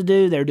else to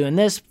do. They're doing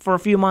this for a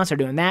few months. They're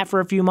doing that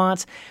for a few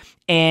months.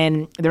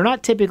 And they're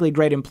not typically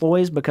great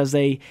employees, because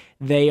they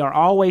are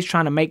always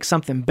trying to make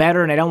something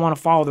better, and they don't want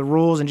to follow the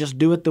rules and just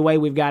do it the way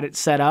we've got it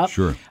set up.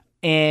 Sure.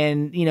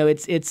 And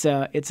it's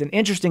an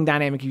interesting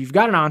dynamic. If you've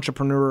got an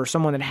entrepreneur or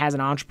someone that has an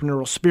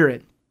entrepreneurial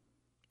spirit,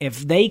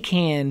 if they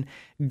can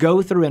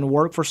go through and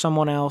work for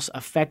someone else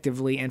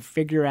effectively and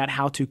figure out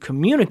how to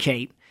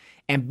communicate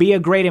and be a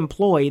great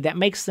employee, that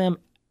makes them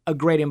a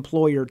great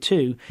employer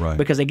too, right.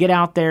 Because they get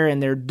out there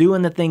and they're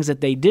doing the things that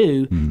they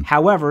do.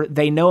 However,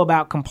 they know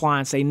about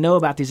compliance. They know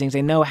about these things.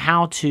 They know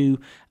how to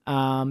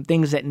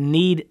things that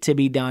need to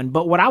be done.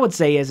 But what I would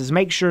say is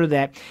make sure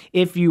that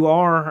if you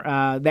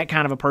are that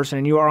kind of a person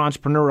and you are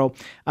entrepreneurial,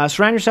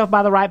 surround yourself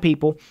by the right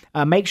people.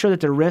 Make sure that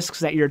the risks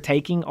that you're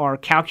taking are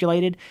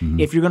calculated.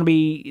 If you're going to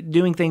be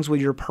doing things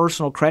with your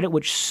personal credit,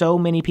 which so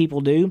many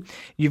people do,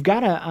 you've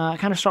got to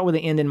kind of start with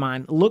the end in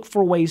mind. Look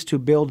for ways to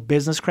build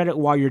business credit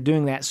while you're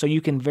doing that, so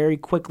you can very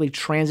quickly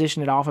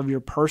transition it off of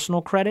your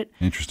personal credit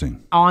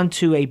Interesting.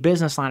 onto a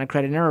business line of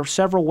credit. And there are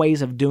several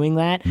ways of doing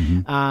that.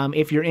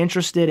 If you're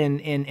interested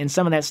in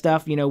some of that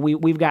stuff,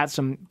 we've got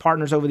some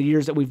partners over the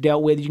years that we've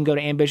dealt with. You can go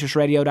to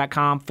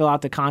ambitiousradio.com, fill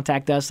out the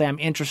contact us, say I'm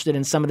interested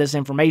in some of this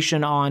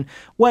information on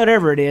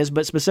whatever it is,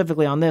 but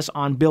specifically on this,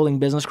 on building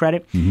business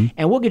credit.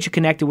 And we'll get you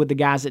connected with the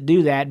guys that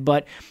do that.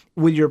 But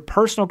with your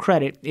personal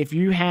credit, if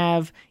you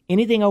have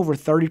anything over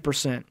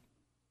 30%,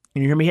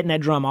 and you hear me hitting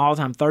that drum all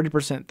the time,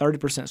 30%,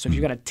 30%. So if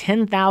you've got a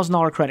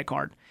 $10,000 credit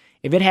card,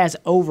 if it has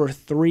over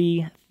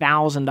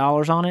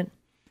 $3,000 on it,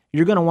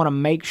 you're going to want to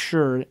make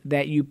sure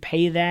that you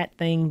pay that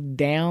thing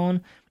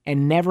down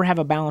and never have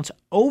a balance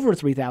over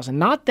 $3,000.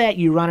 Not that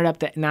you run it up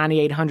to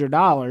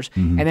 $9,800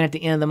 and then at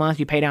the end of the month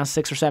you pay down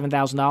 $6,000 or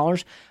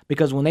 $7,000,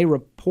 because when they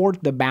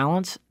report the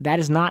balance, that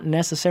is not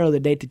necessarily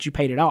the date that you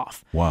paid it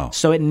off. Wow.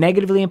 So it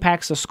negatively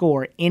impacts the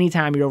score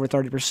anytime you're over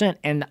 30%.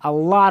 And a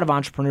lot of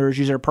entrepreneurs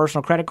use their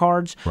personal credit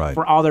cards Right.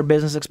 for all their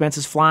business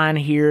expenses, flying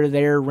here,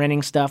 there,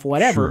 renting stuff,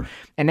 whatever. Sure.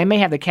 And they may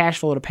have the cash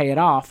flow to pay it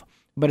off.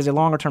 But as a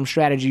longer-term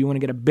strategy, you want to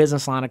get a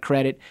business line of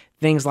credit,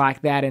 things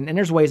like that. And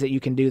there's ways that you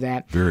can do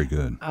that. Very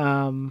good.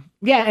 And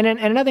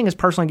another thing is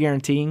personally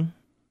guaranteeing.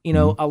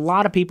 A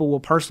lot of people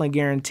will personally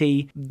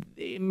guarantee.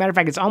 Matter of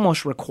fact, it's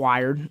almost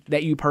required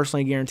that you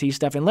personally guarantee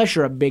stuff unless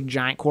you're a big,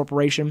 giant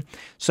corporation.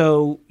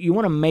 So you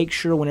want to make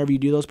sure whenever you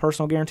do those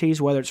personal guarantees,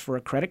 whether it's for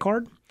a credit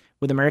card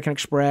with American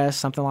Express,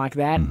 something like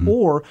that,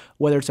 or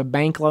whether it's a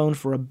bank loan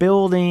for a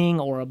building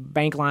or a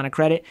bank line of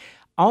credit,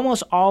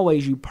 almost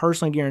always you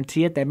personally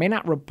guarantee it. They may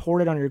not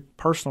report it on your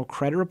personal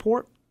credit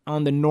report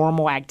on the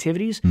normal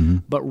activities,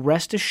 but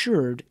rest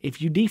assured,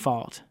 if you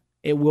default,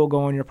 it will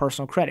go on your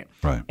personal credit.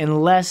 Right.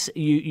 Unless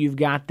you've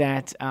got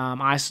that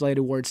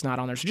isolated where it's not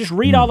on there. So just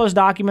read all those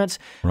documents.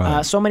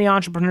 Right. So many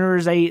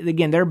entrepreneurs,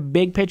 they're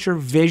big picture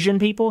vision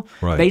people.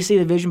 Right. They see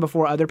the vision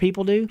before other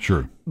people do.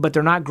 Sure. But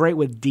they're not great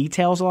with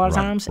details a lot of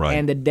Right, times. right.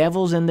 And the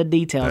devil's in the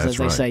details, as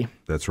they say.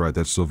 That's right.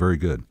 That's still very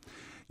good.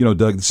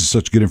 Doug, this is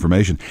such good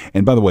information.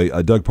 And by the way,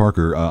 Doug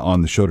Parker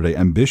on the show today,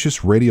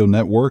 Ambitious Radio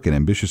Network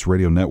and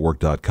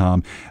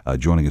ambitiousradionetwork.com,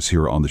 joining us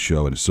here on the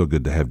show. And it's so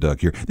good to have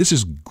Doug here. This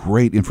is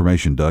great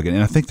information, Doug.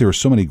 And I think there are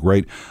so many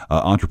great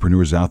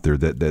entrepreneurs out there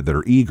that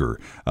are eager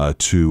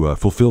to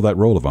fulfill that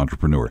role of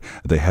entrepreneur.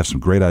 They have some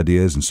great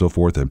ideas and so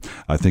forth. And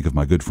I think of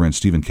my good friend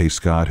Stephen K.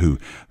 Scott, who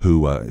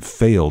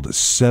failed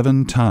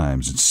 7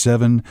 times in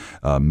 7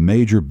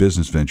 major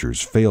business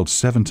ventures, failed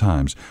 7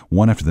 times,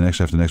 one after the next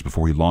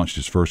before he launched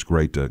his first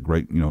great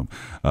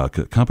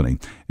company.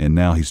 And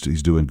now he's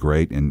doing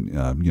great and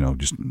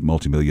just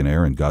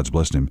multimillionaire, and God's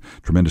blessed him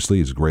tremendously.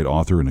 He's a great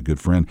author and a good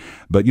friend.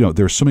 But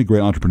there's so many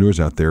great entrepreneurs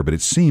out there. But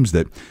it seems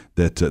that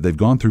they've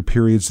gone through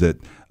periods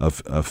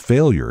of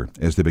failure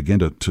as they begin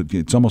to.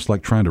 It's almost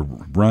like trying to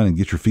run and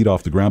get your feet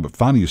off the ground, but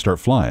finally you start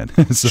flying.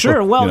 So,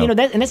 sure. Well, and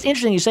that's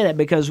interesting you say that,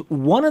 because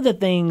one of the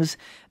things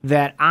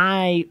that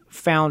I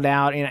found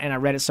out, and I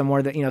read it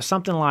somewhere, that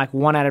something like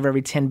 1 out of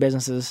every 10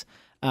 businesses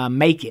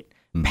make it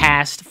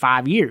past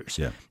 5 years.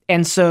 Yeah.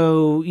 And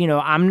so,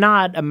 I'm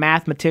not a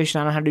mathematician.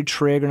 I don't know how to do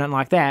trig or nothing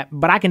like that,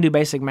 but I can do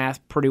basic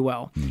math pretty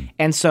well.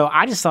 And so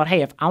I just thought,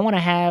 hey, if I want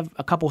to have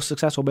a couple of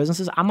successful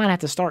businesses, I might have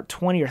to start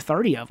 20 or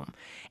 30 of them.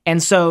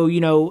 And so,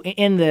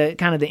 in the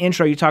kind of the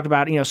intro, you talked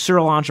about,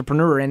 serial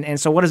entrepreneur. And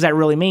so what does that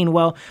really mean?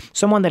 Well,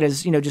 someone that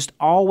is, just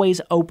always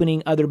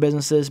opening other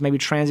businesses, maybe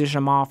transition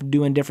them off,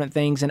 doing different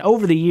things. And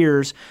over the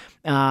years,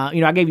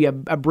 I gave you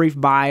a brief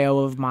bio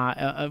of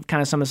of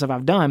kind of some of the stuff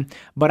I've done,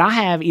 but I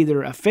have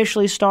either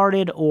officially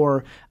started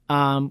or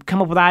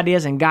come up with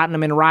ideas and gotten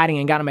them in writing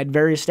and gotten them at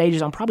various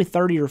stages on probably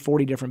 30 or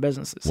 40 different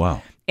businesses.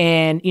 Wow.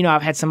 And,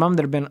 I've had some of them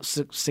that have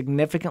been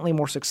significantly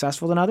more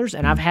successul than others,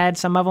 and I've had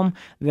some of them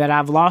that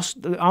I've lost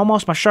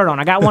almost my shirt on.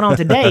 I got one on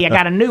today. I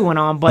got a new one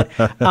on. But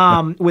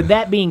with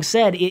that being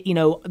said,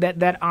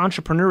 that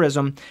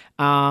entrepreneurism,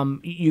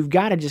 you've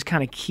got to just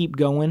kind of keep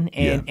going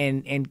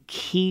and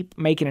keep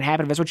making it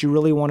happen if that's what you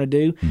really want to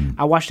do.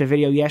 I watched a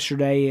video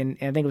yesterday, and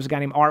I think it was a guy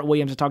named Art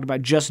Williams that talked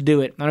about just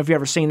do it. I don't know if you've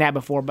ever seen that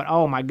before, but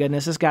oh my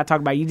goodness, this guy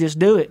talked about you just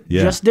do it.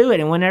 Yeah. Just do it.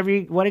 And whenever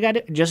what do you got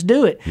to do? Just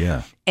do it.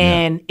 Yeah.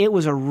 And it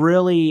was a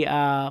really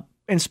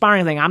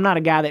inspiring thing. I'm not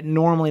a guy that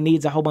normally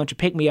needs a whole bunch of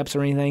pick-me-ups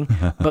or anything,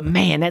 but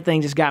man, that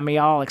thing just got me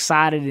all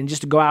excited, and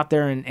just to go out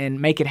there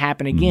and make it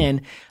happen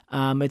again.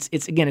 It's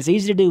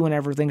easy to do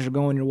whenever things are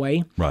going your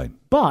way. Right.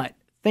 But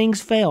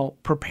things fail,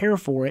 prepare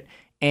for it,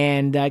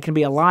 and it can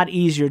be a lot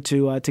easier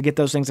to get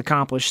those things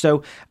accomplished.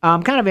 So,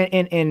 kind of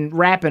in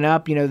wrapping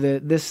up,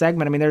 this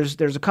segment. I mean,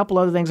 there's a couple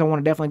other things I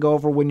want to definitely go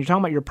over when you're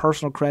talking about your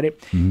personal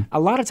credit. A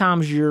lot of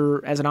times,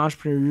 as an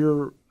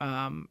entrepreneur,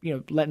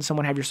 you're letting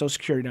someone have your Social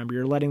Security number.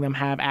 You're letting them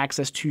have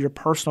access to your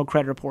personal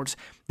credit reports.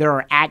 There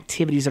are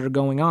activities that are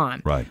going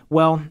on. Right.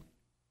 Well,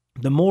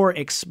 the more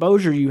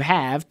exposure you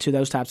have to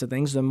those types of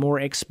things, the more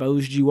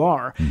exposed you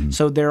are.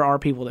 So there are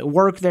people that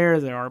work there.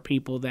 There are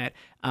people that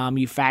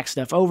you fax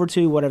stuff over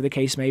to, whatever the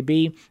case may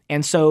be.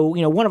 And so,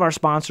 one of our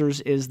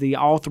sponsors is the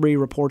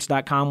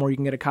all3reports.com, where you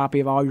can get a copy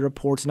of all your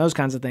reports and those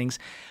kinds of things.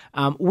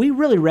 We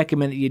really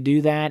recommend that you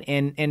do that.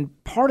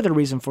 And part of the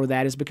reason for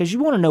that is because you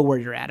want to know where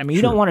you're at. I mean,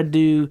 you don't want to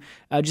do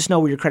just know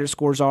where your credit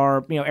scores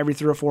are, every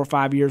 3 or 4 or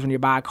 5 years when you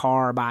buy a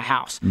car or buy a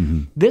house.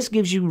 This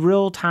gives you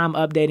real-time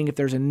updating if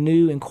there's a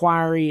new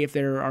inquiry, if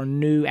there are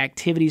new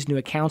activities, new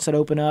accounts that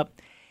open up.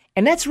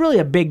 And that's really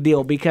a big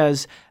deal,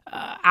 because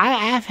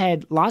I've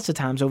had lots of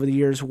times over the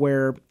years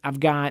where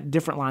I've got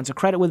different lines of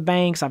credit with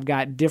banks. I've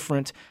got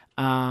different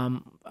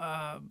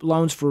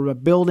loans for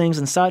buildings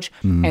and such,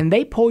 and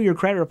they pull your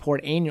credit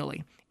report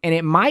annually. And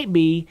it might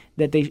be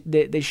that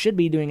they should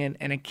be doing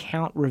an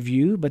account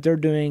review, but they're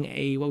doing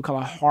what we call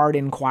a hard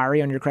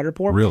inquiry on your credit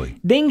report. Really?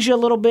 Dings you a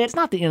little bit. It's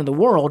not the end of the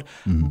world,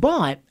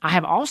 but I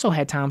have also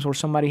had times where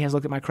somebody has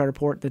looked at my credit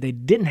report that they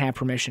didn't have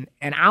permission,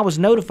 and I was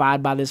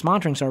notified by this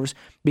monitoring service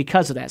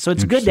because of that. So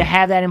it's good to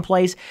have that in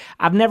place.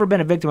 I've never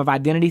been a victim of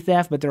identity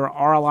theft, but there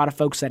are a lot of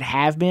folks that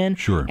have been.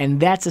 Sure. And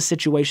that's a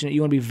situation that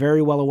you want to be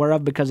very well aware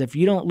of, because if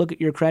you don't look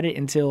at your credit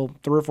until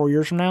 3 or 4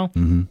 years from now,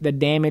 the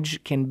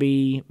damage can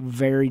be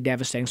very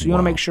devastating. So you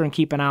want to make sure and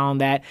keep an eye on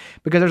that,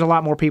 because there's a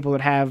lot more people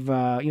that have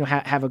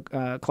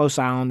a close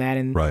eye on that.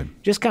 And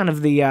just kind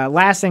of the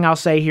last thing I'll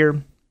say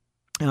here,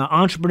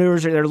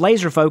 entrepreneurs they're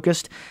laser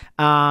focused,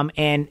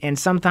 and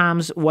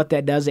sometimes what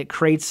that does, it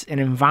creates an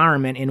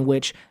environment in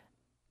which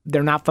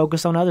they're not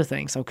focused on other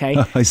things. Okay,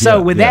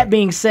 so with that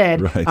being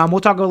said, we'll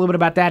talk a little bit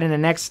about that in the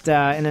next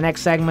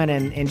segment,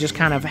 and just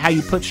kind of how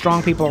you put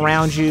strong people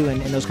around you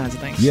and those kinds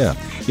of things. Yeah.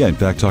 In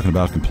fact, talking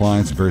about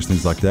compliance and various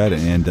things like that,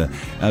 and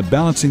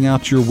balancing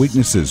out your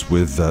weaknesses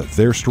with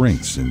their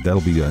strengths, and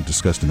that'll be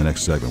discussed in the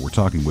next segment. We're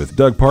talking with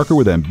Doug Parker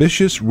with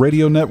Ambitious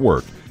Radio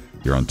Network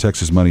here on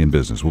Texas Money and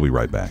Business. We'll be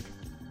right back.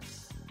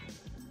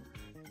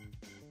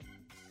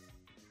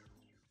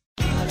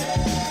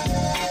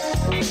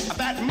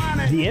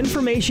 The The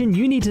information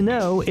you need to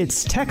know.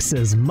 It's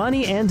Texas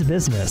Money and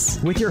Business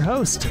with your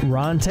host,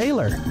 Ron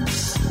Taylor.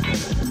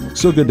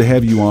 So good to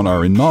have you on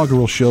our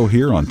inaugural show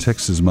here on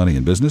Texas Money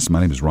and Business.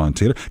 My name is Ron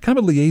Taylor, kind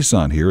of a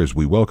liaison here as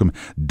we welcome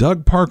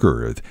Doug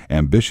Parker of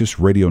Ambitious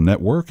Radio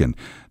Network. And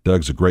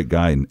Doug's a great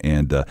guy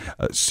and a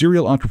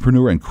serial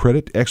entrepreneur and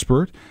credit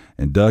expert.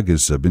 And Doug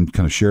has been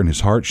kind of sharing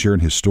his heart, sharing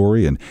his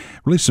story, and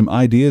really some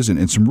ideas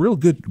and some real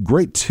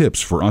great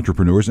tips for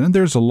entrepreneurs. And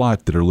there's a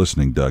lot that are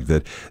listening, Doug,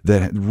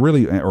 that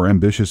really are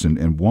ambitious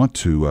and want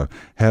to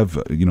have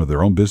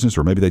their own business,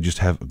 or maybe they just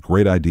have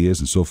great ideas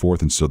and so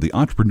forth. And so the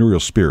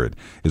entrepreneurial spirit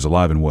is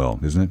alive and well,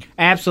 isn't it?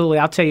 Absolutely.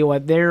 I'll tell you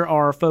what, there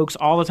are folks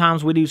all the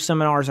times we do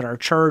seminars at our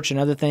church and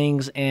other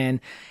things, and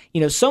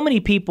so many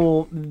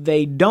people,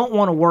 they don't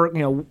want to work,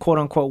 quote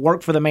unquote,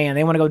 work for the man.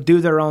 They want to go do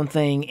their own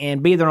thing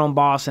and be their own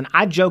boss. And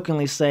I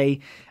jokingly say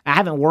I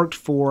haven't worked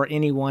for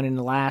anyone in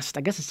the last,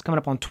 I guess it's coming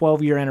up on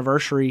 12-year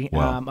anniversary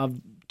of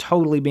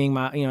totally being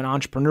an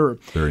entrepreneur.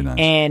 Very nice.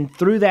 And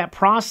through that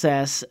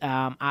process,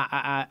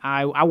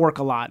 I work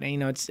a lot.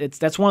 And,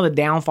 that's one of the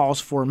downfalls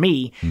for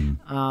me.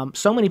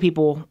 So many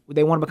people,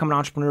 they want to become an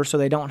entrepreneur so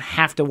they don't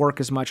have to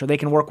work as much, or they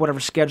can work whatever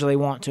schedule they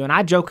want to. And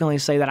I jokingly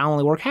say that I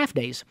only work half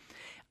days.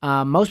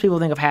 Most people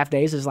think of half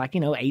days as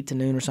 8 to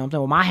noon or something.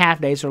 Well, my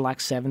half days are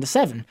 7 to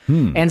 7.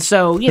 And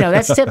so,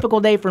 that's a typical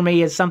day for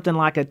me is something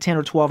like a 10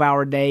 or 12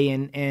 hour day.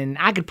 And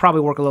I could probably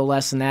work a little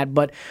less than that.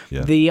 But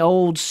the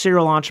old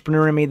serial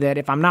entrepreneur in me, that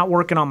if I'm not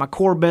working on my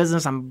core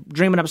business, I'm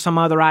dreaming up some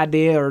other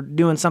idea or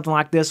doing something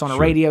like this on a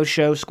radio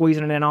show,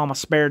 squeezing it in all my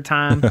spare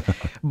time.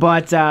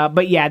 But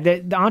yeah,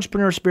 the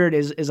entrepreneur spirit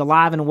is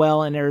alive and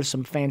well. And there's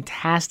some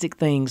fantastic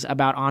things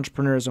about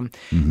entrepreneurism.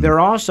 There are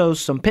also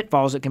some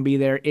pitfalls that can be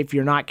there if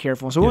you're not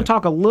careful. So we're going to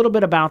talk a little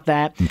bit about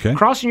that. Okay.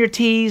 Crossing your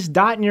T's,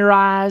 dotting your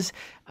I's,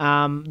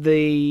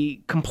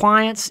 the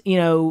compliance,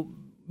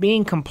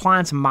 being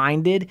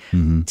compliance-minded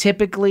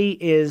typically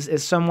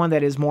is someone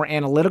that is more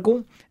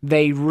analytical.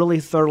 They really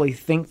thoroughly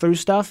think through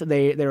stuff.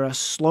 They're a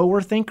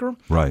slower thinker.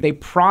 Right. They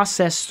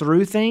process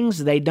through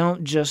things. They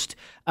don't just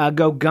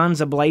go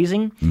guns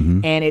a-blazing.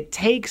 And it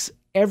takes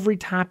every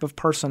type of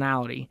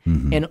personality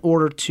in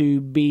order to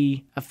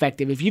be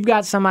effective. If you've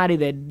got somebody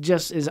that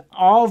just is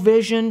all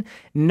vision,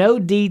 no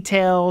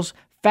details,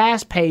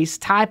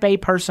 fast-paced, type A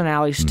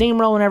personality,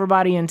 steamrolling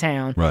everybody in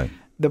town, right.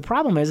 The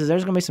problem is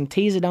there's going to be some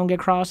T's that don't get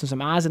crossed and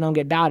some I's that don't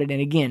get dotted.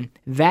 And again,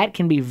 that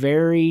can be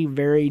very,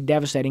 very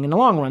devastating in the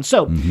long run.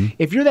 So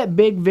if you're that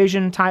big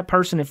vision type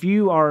person, if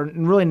you are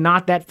really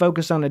not that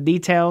focused on the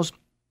details,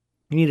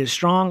 you need a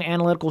strong,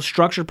 analytical,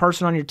 structured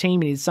person on your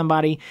team. You need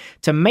somebody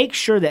to make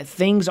sure that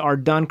things are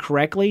done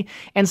correctly,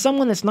 and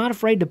someone that's not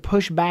afraid to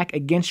push back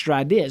against your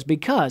ideas,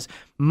 because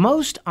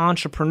most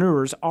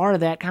entrepreneurs are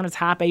that kind of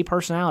type A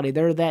personality.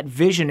 They're that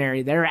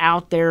visionary. They're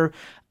out there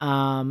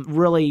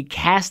really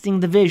casting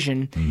the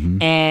vision,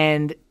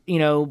 and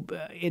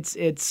it's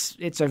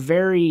a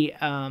very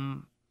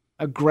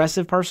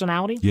aggressive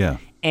personality. Yeah.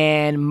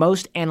 And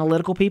most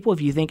analytical people,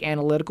 if you think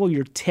analytical,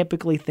 you're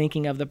typically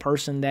thinking of the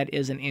person that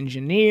is an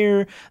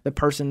engineer, the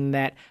person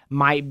that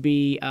might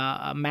be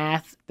the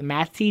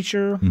math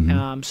teacher,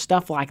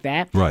 stuff like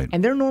that. Right.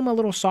 And they're normally a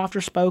little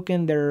softer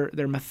spoken. They're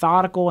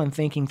methodical and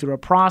thinking through a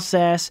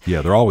process.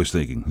 Yeah, they're always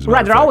thinking.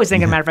 Right, they're always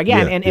thinking, as a matter of fact.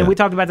 Yeah, and we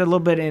talked about that a little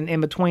bit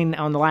in between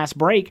on the last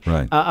break,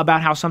 right.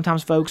 About how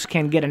sometimes folks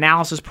can get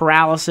analysis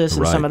paralysis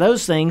and some of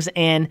those things.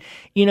 And,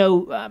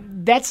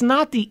 that's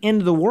not the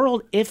end of the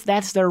world if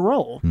that's their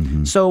role.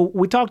 So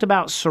we talked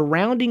about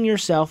surrounding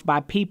yourself by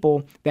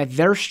people that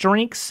their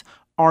strengths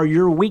are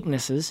your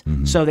weaknesses,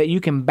 so that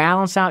you can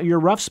balance out your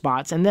rough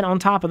spots. And then on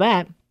top of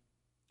that,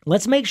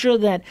 let's make sure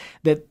that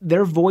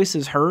their voice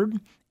is heard,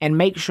 and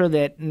make sure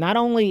that not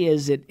only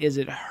is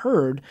it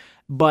heard,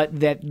 but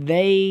that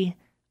they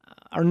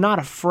are not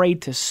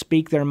afraid to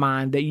speak their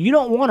mind, that you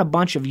don't want a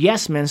bunch of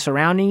yes men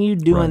surrounding you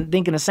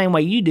thinking the same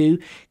way you do,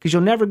 because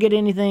you'll never get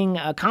anything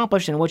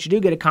accomplished, and what you do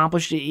get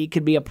accomplished, it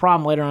could be a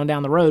problem later on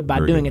down the road by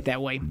doing it that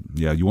way.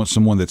 Yeah, you want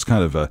someone that's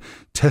kind of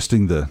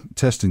testing the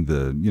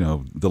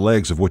the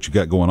legs of what you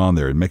got going on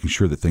there, and making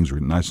sure that things are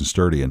nice and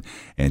sturdy,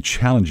 and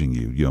challenging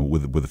you,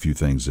 with a few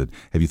things that,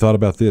 have you thought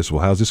about this?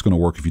 Well, how's this going to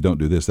work if you don't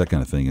do this? That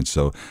kind of thing. And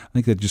so I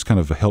think that just kind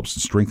of helps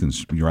and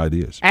strengthens your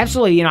ideas.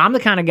 Absolutely. I'm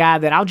the kind of guy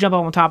that I'll jump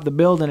up on top of the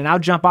building and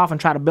I'll jump off and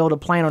try to build a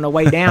plane on the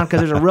way down, because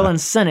there's a real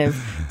incentive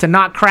to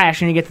not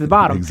crash when you get to the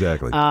bottom.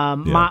 Exactly.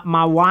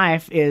 My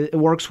wife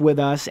works with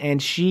us,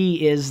 and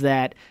she is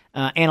that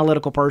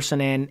analytical person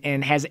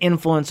and has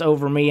influence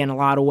over me in a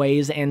lot of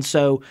ways. And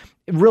so,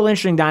 real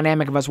interesting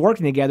dynamic of us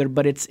working together.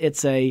 But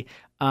it's a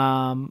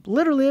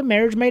literally a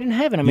marriage made in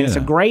heaven. I mean, it's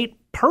a great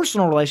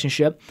personal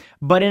relationship,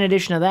 but in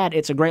addition to that,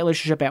 it's a great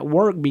relationship at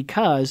work,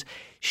 because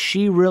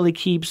she really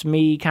keeps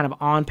me kind of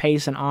on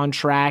pace and on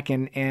track,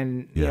 and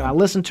I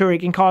listen to her. It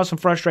can cause some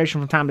frustration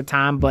from time to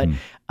time, but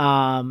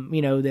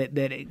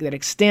that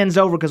extends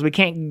over, because we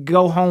can't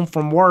go home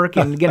from work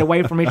and get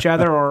away from each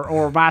other,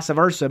 or vice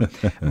versa.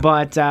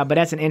 But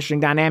that's an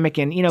interesting dynamic,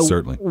 and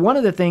certainly. One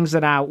of the things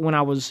that when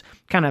I was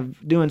kind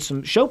of doing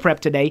some show prep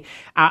today,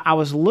 I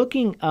was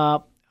looking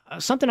up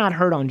something I'd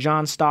heard on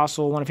John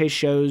Stossel, one of his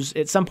shows,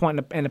 at some point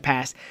in the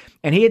past,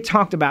 and he had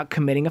talked about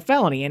committing a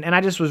felony. And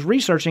I just was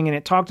researching, and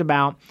it talked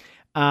about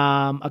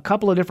a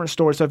couple of different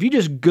stories. So if you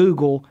just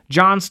Google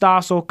John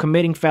Stossel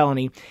committing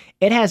felony,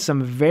 it has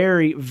some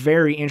very,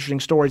 very interesting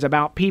stories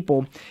about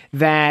people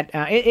that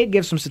it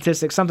gives some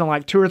statistics, something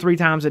like 2 or 3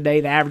 times a day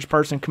the average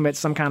person commits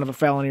some kind of a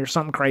felony or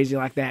something crazy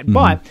like that. Mm-hmm.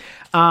 But,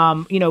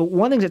 one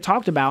of the things it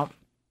talked about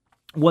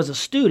was a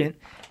student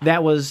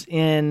that was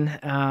in,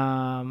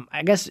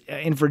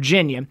 in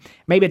Virginia,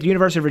 maybe at the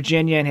University of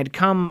Virginia, and had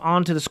come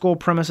onto the school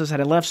premises,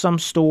 had left some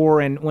store,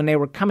 and when they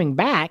were coming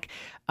back,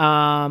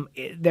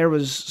 there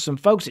was some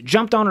folks that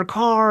jumped on her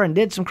car and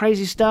did some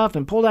crazy stuff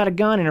and pulled out a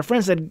gun, and her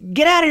friend said,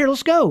 "Get out of here,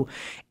 let's go,"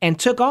 and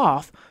took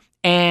off.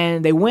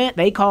 And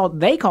they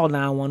called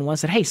 911,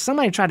 said, "Hey,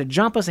 somebody tried to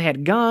jump us, they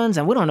had guns,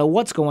 and we don't know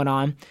what's going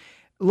on."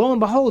 Lo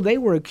and behold, they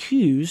were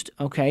accused,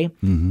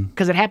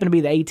 because it happened to be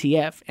the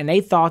ATF, and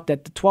they thought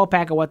that the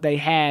 12-pack of what they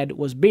had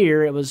was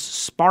beer. It was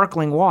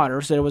sparkling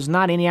water, so there was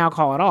not any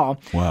alcohol at all.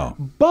 Wow.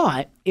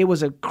 But it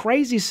was a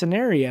crazy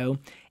scenario,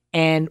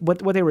 and what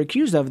they were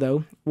accused of,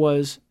 though,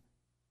 was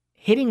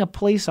hitting a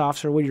police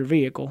officer with your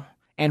vehicle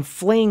and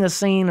fleeing the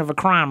scene of a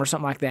crime or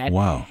something like that.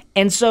 Wow.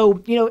 And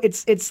so,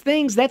 it's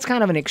things, that's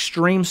kind of an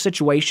extreme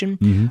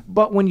situation,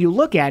 but when you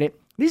look at it,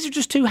 these are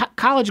just 2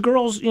 college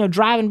girls,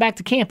 driving back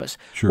to campus.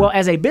 Sure. Well,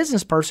 as a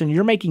business person,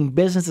 you're making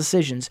business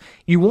decisions.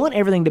 You want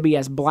everything to be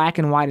as black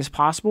and white as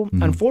possible.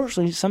 Mm-hmm.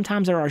 Unfortunately,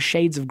 sometimes there are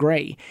shades of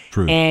gray.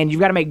 True. And you've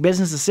got to make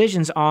business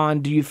decisions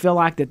on, do you feel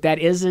like that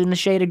is in the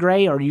shade of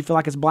gray, or do you feel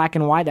like it's black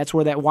and white? That's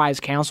where that wise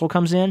counsel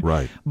comes in.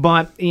 Right.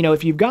 But,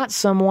 if you've got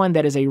someone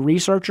that is a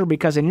researcher,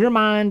 because in your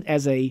mind,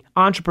 as a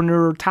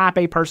entrepreneur, type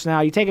A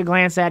personality, you take a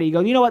glance at it, you go,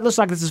 you know what, looks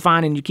like this is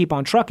fine, and you keep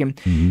on trucking.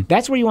 Mm-hmm.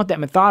 That's where you want that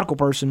methodical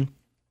person.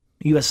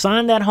 You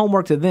assign that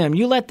homework to them.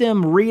 You let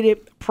them read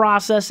it,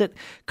 process it,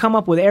 come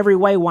up with every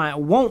way why it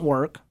won't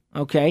work,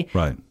 okay?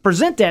 Right.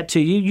 Present that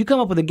to you. You come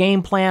up with a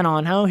game plan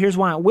on, here's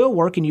why it will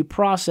work, and you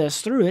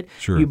process through it.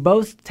 Sure. You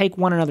both take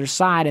one another's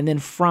side, and then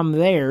from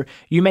there,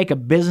 you make a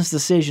business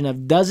decision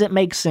of, does it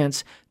make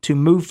sense to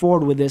move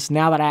forward with this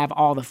now that I have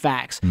all the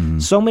facts? Mm-hmm.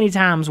 So many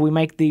times we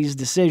make these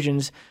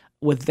decisions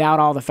without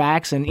all the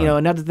facts, and,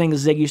 another thing that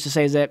Zig used to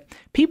say is that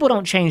people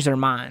don't change their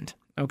mind,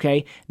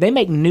 okay? They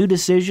make new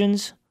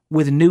decisions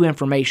with new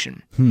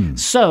information.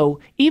 So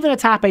even a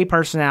type A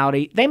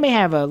personality, they may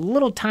have a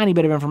little tiny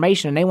bit of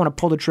information and they want to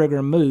pull the trigger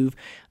and move.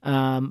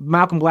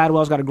 Malcolm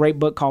Gladwell's got a great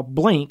book called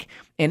Blink,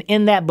 and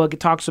in that book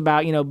it talks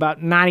about, about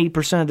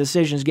 90% of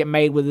decisions get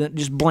made with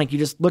just blink. You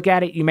just look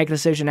at it, you make a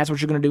decision, that's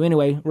what you're going to do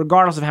anyway,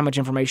 regardless of how much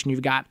information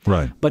you've got.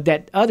 Right. But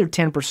that other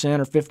 10%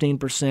 or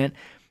 15%,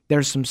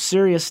 there's some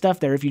serious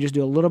stuff there. If you just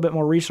do a little bit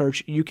more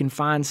research, you can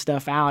find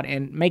stuff out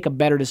and make a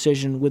better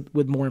decision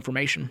with more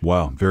information.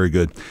 Wow, very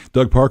good.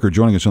 Doug Parker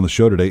joining us on the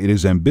show today. It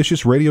is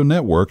Ambitious Radio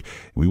Network.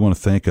 We want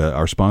to thank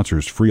our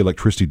sponsors,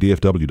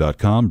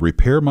 freeelectricitydfw.com,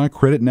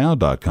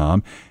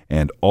 repairmycreditnow.com,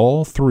 and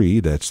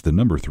All3, that's the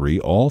number 3,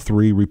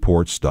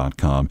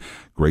 all3reports.com.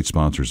 Great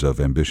sponsors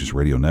of Ambitious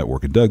Radio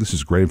Network. And Doug, this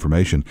is great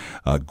information,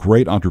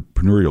 great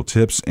entrepreneurial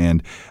tips,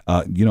 and,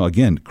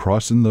 again,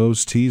 crossing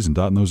those T's and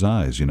dotting those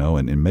I's,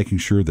 and making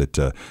sure that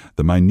the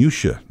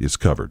minutia is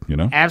covered,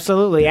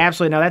 Absolutely,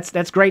 absolutely. No,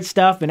 that's great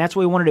stuff, and that's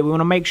what we want to do. We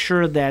want to make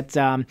sure that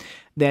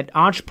that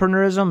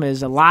entrepreneurism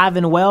is alive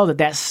and well,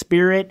 that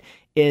spirit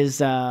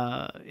is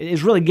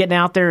really getting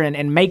out there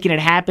and making it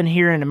happen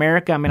here in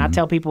America. I mean, I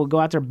tell people, go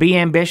out there, be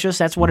ambitious.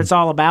 That's what it's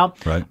all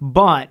about. Right.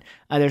 But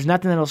there's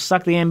nothing that'll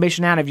suck the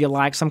ambition out of you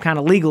like some kind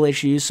of legal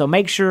issues. So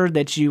make sure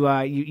that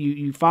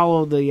you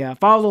follow the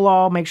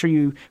law. Make sure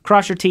you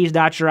cross your T's,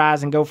 dot your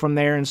I's, and go from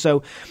there. And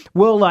so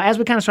we'll, as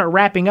we kind of start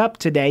wrapping up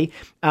today,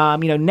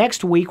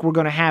 next week we're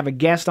going to have a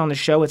guest on the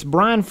show. It's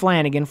Brian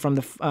Flanagan from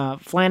the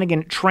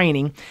Flanagan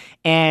Training,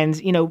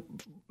 and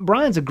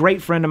Brian's a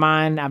great friend of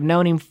mine. I've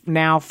known him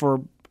now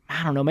for,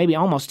 I don't know, maybe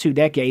almost 2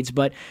 decades,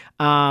 but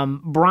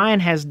Brian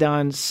has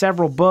done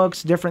several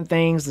books, different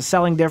things, The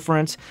Selling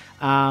Difference,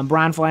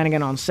 Brian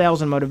Flanagan on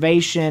sales and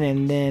motivation,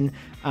 and then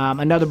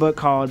another book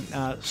called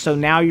So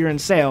Now You're in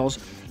Sales.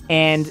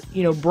 And,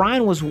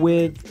 Brian was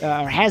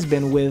has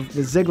been with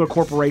the Zig Ziglar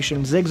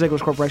Corporation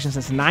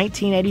since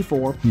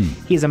 1984.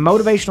 He's a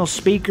motivational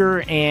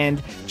speaker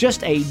and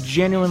just a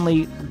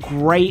genuinely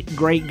great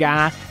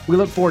guy. We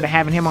look forward to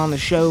having him on the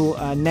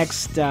show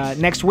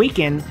next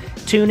weekend.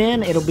 Tune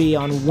in. It'll be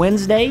on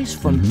Wednesdays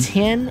from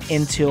 10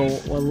 until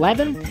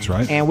 11. That's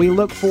right. And we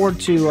look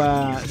forward to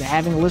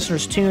having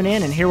listeners tune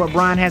in and hear what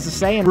Brian has to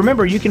say. And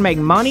remember, you can make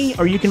money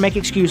or you can make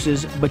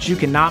excuses, but you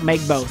cannot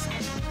make both.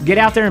 Get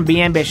out there and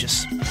be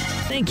ambitious.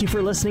 Thank you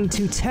for listening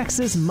to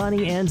Texas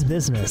Money and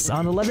Business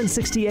on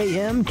 1160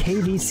 AM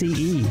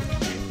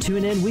KVCE.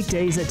 Tune in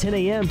weekdays at 10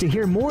 a.m. to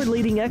hear more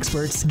leading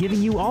experts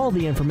giving you all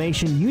the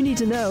information you need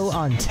to know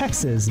on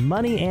Texas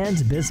money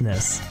and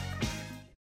business.